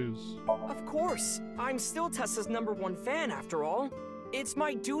cringe phase? Of course. I'm still Tessa's #1 fan, after all. It's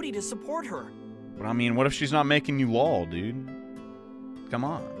my duty to support her. But I mean, what if she's not making you lol, dude? Come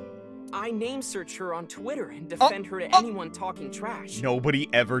on. I name search her on Twitter and defend her to anyone talking trash. Nobody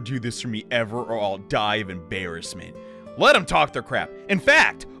ever do this for me ever, or I'll die of embarrassment. Let them talk their crap. In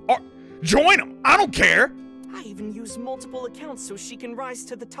fact, join them. I don't care. I even use multiple accounts so she can rise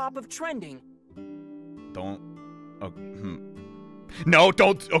to the top of trending. No,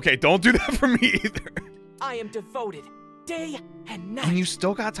 don't. Okay, don't do that for me either. I am devoted, day and night. And you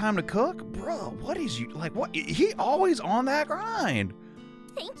still got time to cook? Bro, what is you, like, what? He always on that grind.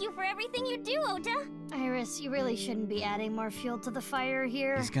 Thank you for everything you do, Ota. Iris, you really shouldn't be adding more fuel to the fire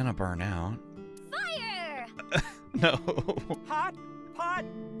here. He's gonna burn out. Fire! No. Hot pot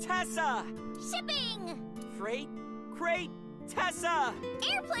Tessa! Shipping! Freight crate Tessa!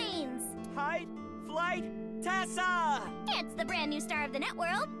 Airplanes! Hide flight Tessa! It's the brand new star of the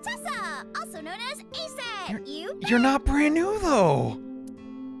networld, Tessa, also known as ASAP. You're not brand new, though.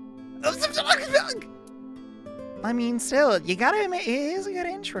 I mean, still, you gotta admit, it is a good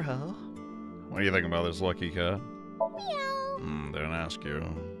intro. What do you think about this lucky cat? Meow. Didn't ask you.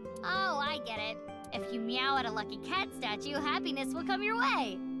 Oh, I get it. If you meow at a lucky cat statue, happiness will come your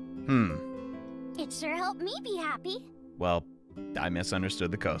way. It sure helped me be happy. Well, I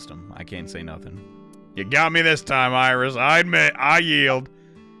misunderstood the custom. I can't say nothing. You got me this time, Iris. I admit, I yield.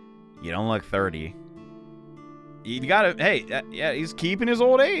 You don't look 30. You gotta, hey, yeah, he's keeping his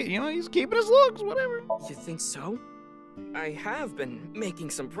old age. You know, he's keeping his looks, whatever. You think so? I have been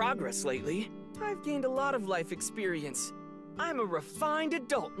making some progress lately. I've gained a lot of life experience. I'm a refined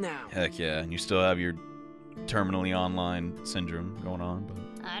adult now. Heck yeah, and you still have your terminally online syndrome going on. But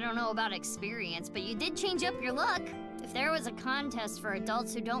I don't know about experience, but you did change up your look. If there was a contest for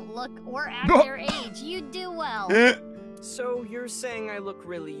adults who don't look or act their age, you'd do well. So you're saying I look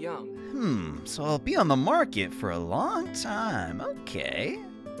really young? So I'll be on the market for a long time. Okay.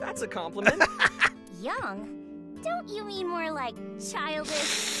 That's a compliment. Young? Don't you mean more like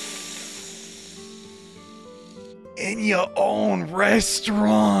childish? in your own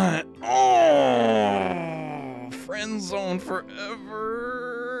restaurant. Oh, friend zone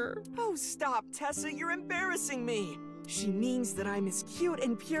forever. Oh, stop, Tessa. You're embarrassing me. She means that I'm as cute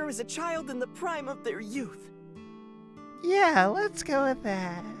and pure as a child in the prime of their youth. Yeah, let's go with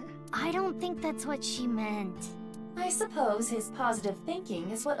that. I don't think that's what she meant. I suppose his positive thinking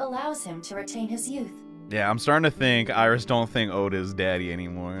is what allows him to retain his youth. Yeah, I'm starting to think Iris don't think Oda is daddy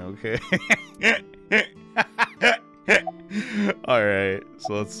anymore, okay? Alright,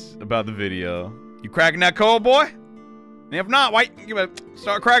 so let's about the video. You cracking that code, boy? And if not, wait, you better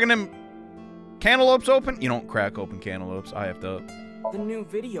start cracking them cantaloupes open. You don't crack open cantaloupes. I have to. The new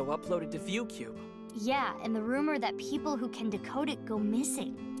video uploaded to ViewCube. Yeah, and the rumor that people who can decode it go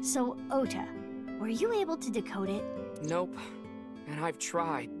missing. So, Ota, were you able to decode it? Nope. And I've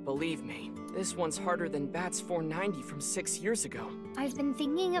tried, believe me. This one's harder than Bat's 490 from 6 years ago. I've been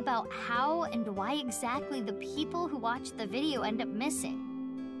thinking about how and why exactly the people who watched the video end up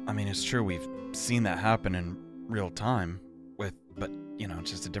missing. I mean, it's true, we've seen that happen in real time. But, you know,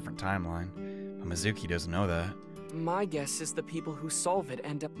 just a different timeline. But Mizuki doesn't know that. My guess is the people who solve it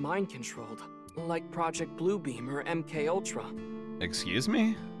end up mind-controlled. Like Project Bluebeam or MK Ultra. Excuse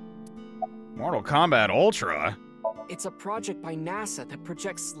me? Mortal Kombat Ultra? It's a project by NASA that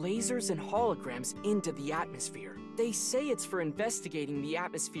projects lasers and holograms into the atmosphere. They say it's for investigating the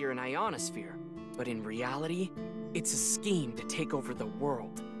atmosphere and ionosphere, but in reality, it's a scheme to take over the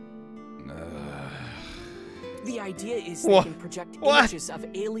world. The idea is they can project images of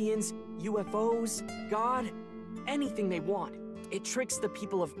aliens, UFOs, God, anything they want. It tricks the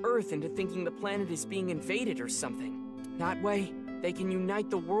people of Earth into thinking the planet is being invaded or something. That way, they can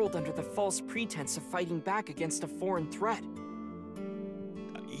unite the world under the false pretense of fighting back against a foreign threat.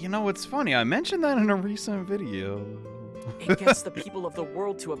 You know, it's funny, I mentioned that in a recent video. It gets the people of the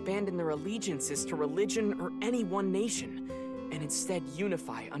world to abandon their allegiances to religion or any one nation, and instead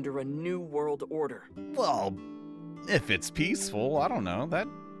unify under a new world order. Well, if it's peaceful, I don't know, that...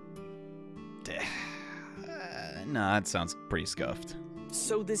 nah, that sounds pretty scuffed.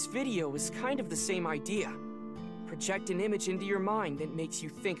 So this video is kind of the same idea. Project an image into your mind that makes you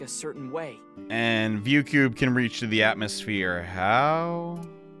think a certain way. And ViewCube can reach to the atmosphere. How?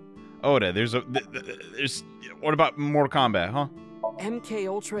 Oda, there's what about Mortal Kombat, huh? MK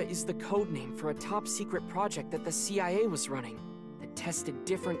Ultra is the codename for a top-secret project that the CIA was running that tested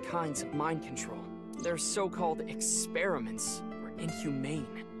different kinds of mind control. Their so-called experiments were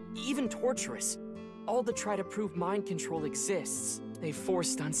inhumane, even torturous, all to try to prove mind control exists. They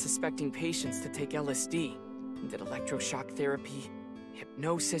forced unsuspecting patients to take LSD, did electroshock therapy,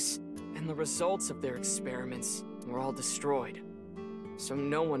 hypnosis, and the results of their experiments were all destroyed. So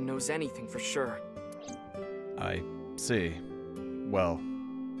no one knows anything for sure. I see. Well,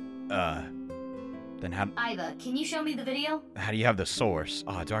 then how... Iva, can you show me the video? How do you have the source?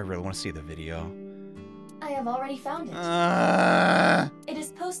 Oh, do I really want to see the video? I have already found it. It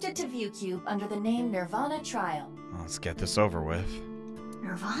is posted to ViewCube under the name nirvanA Trial. Let's get this over with.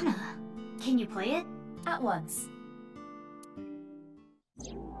 nirvanA? Can you play it? At once.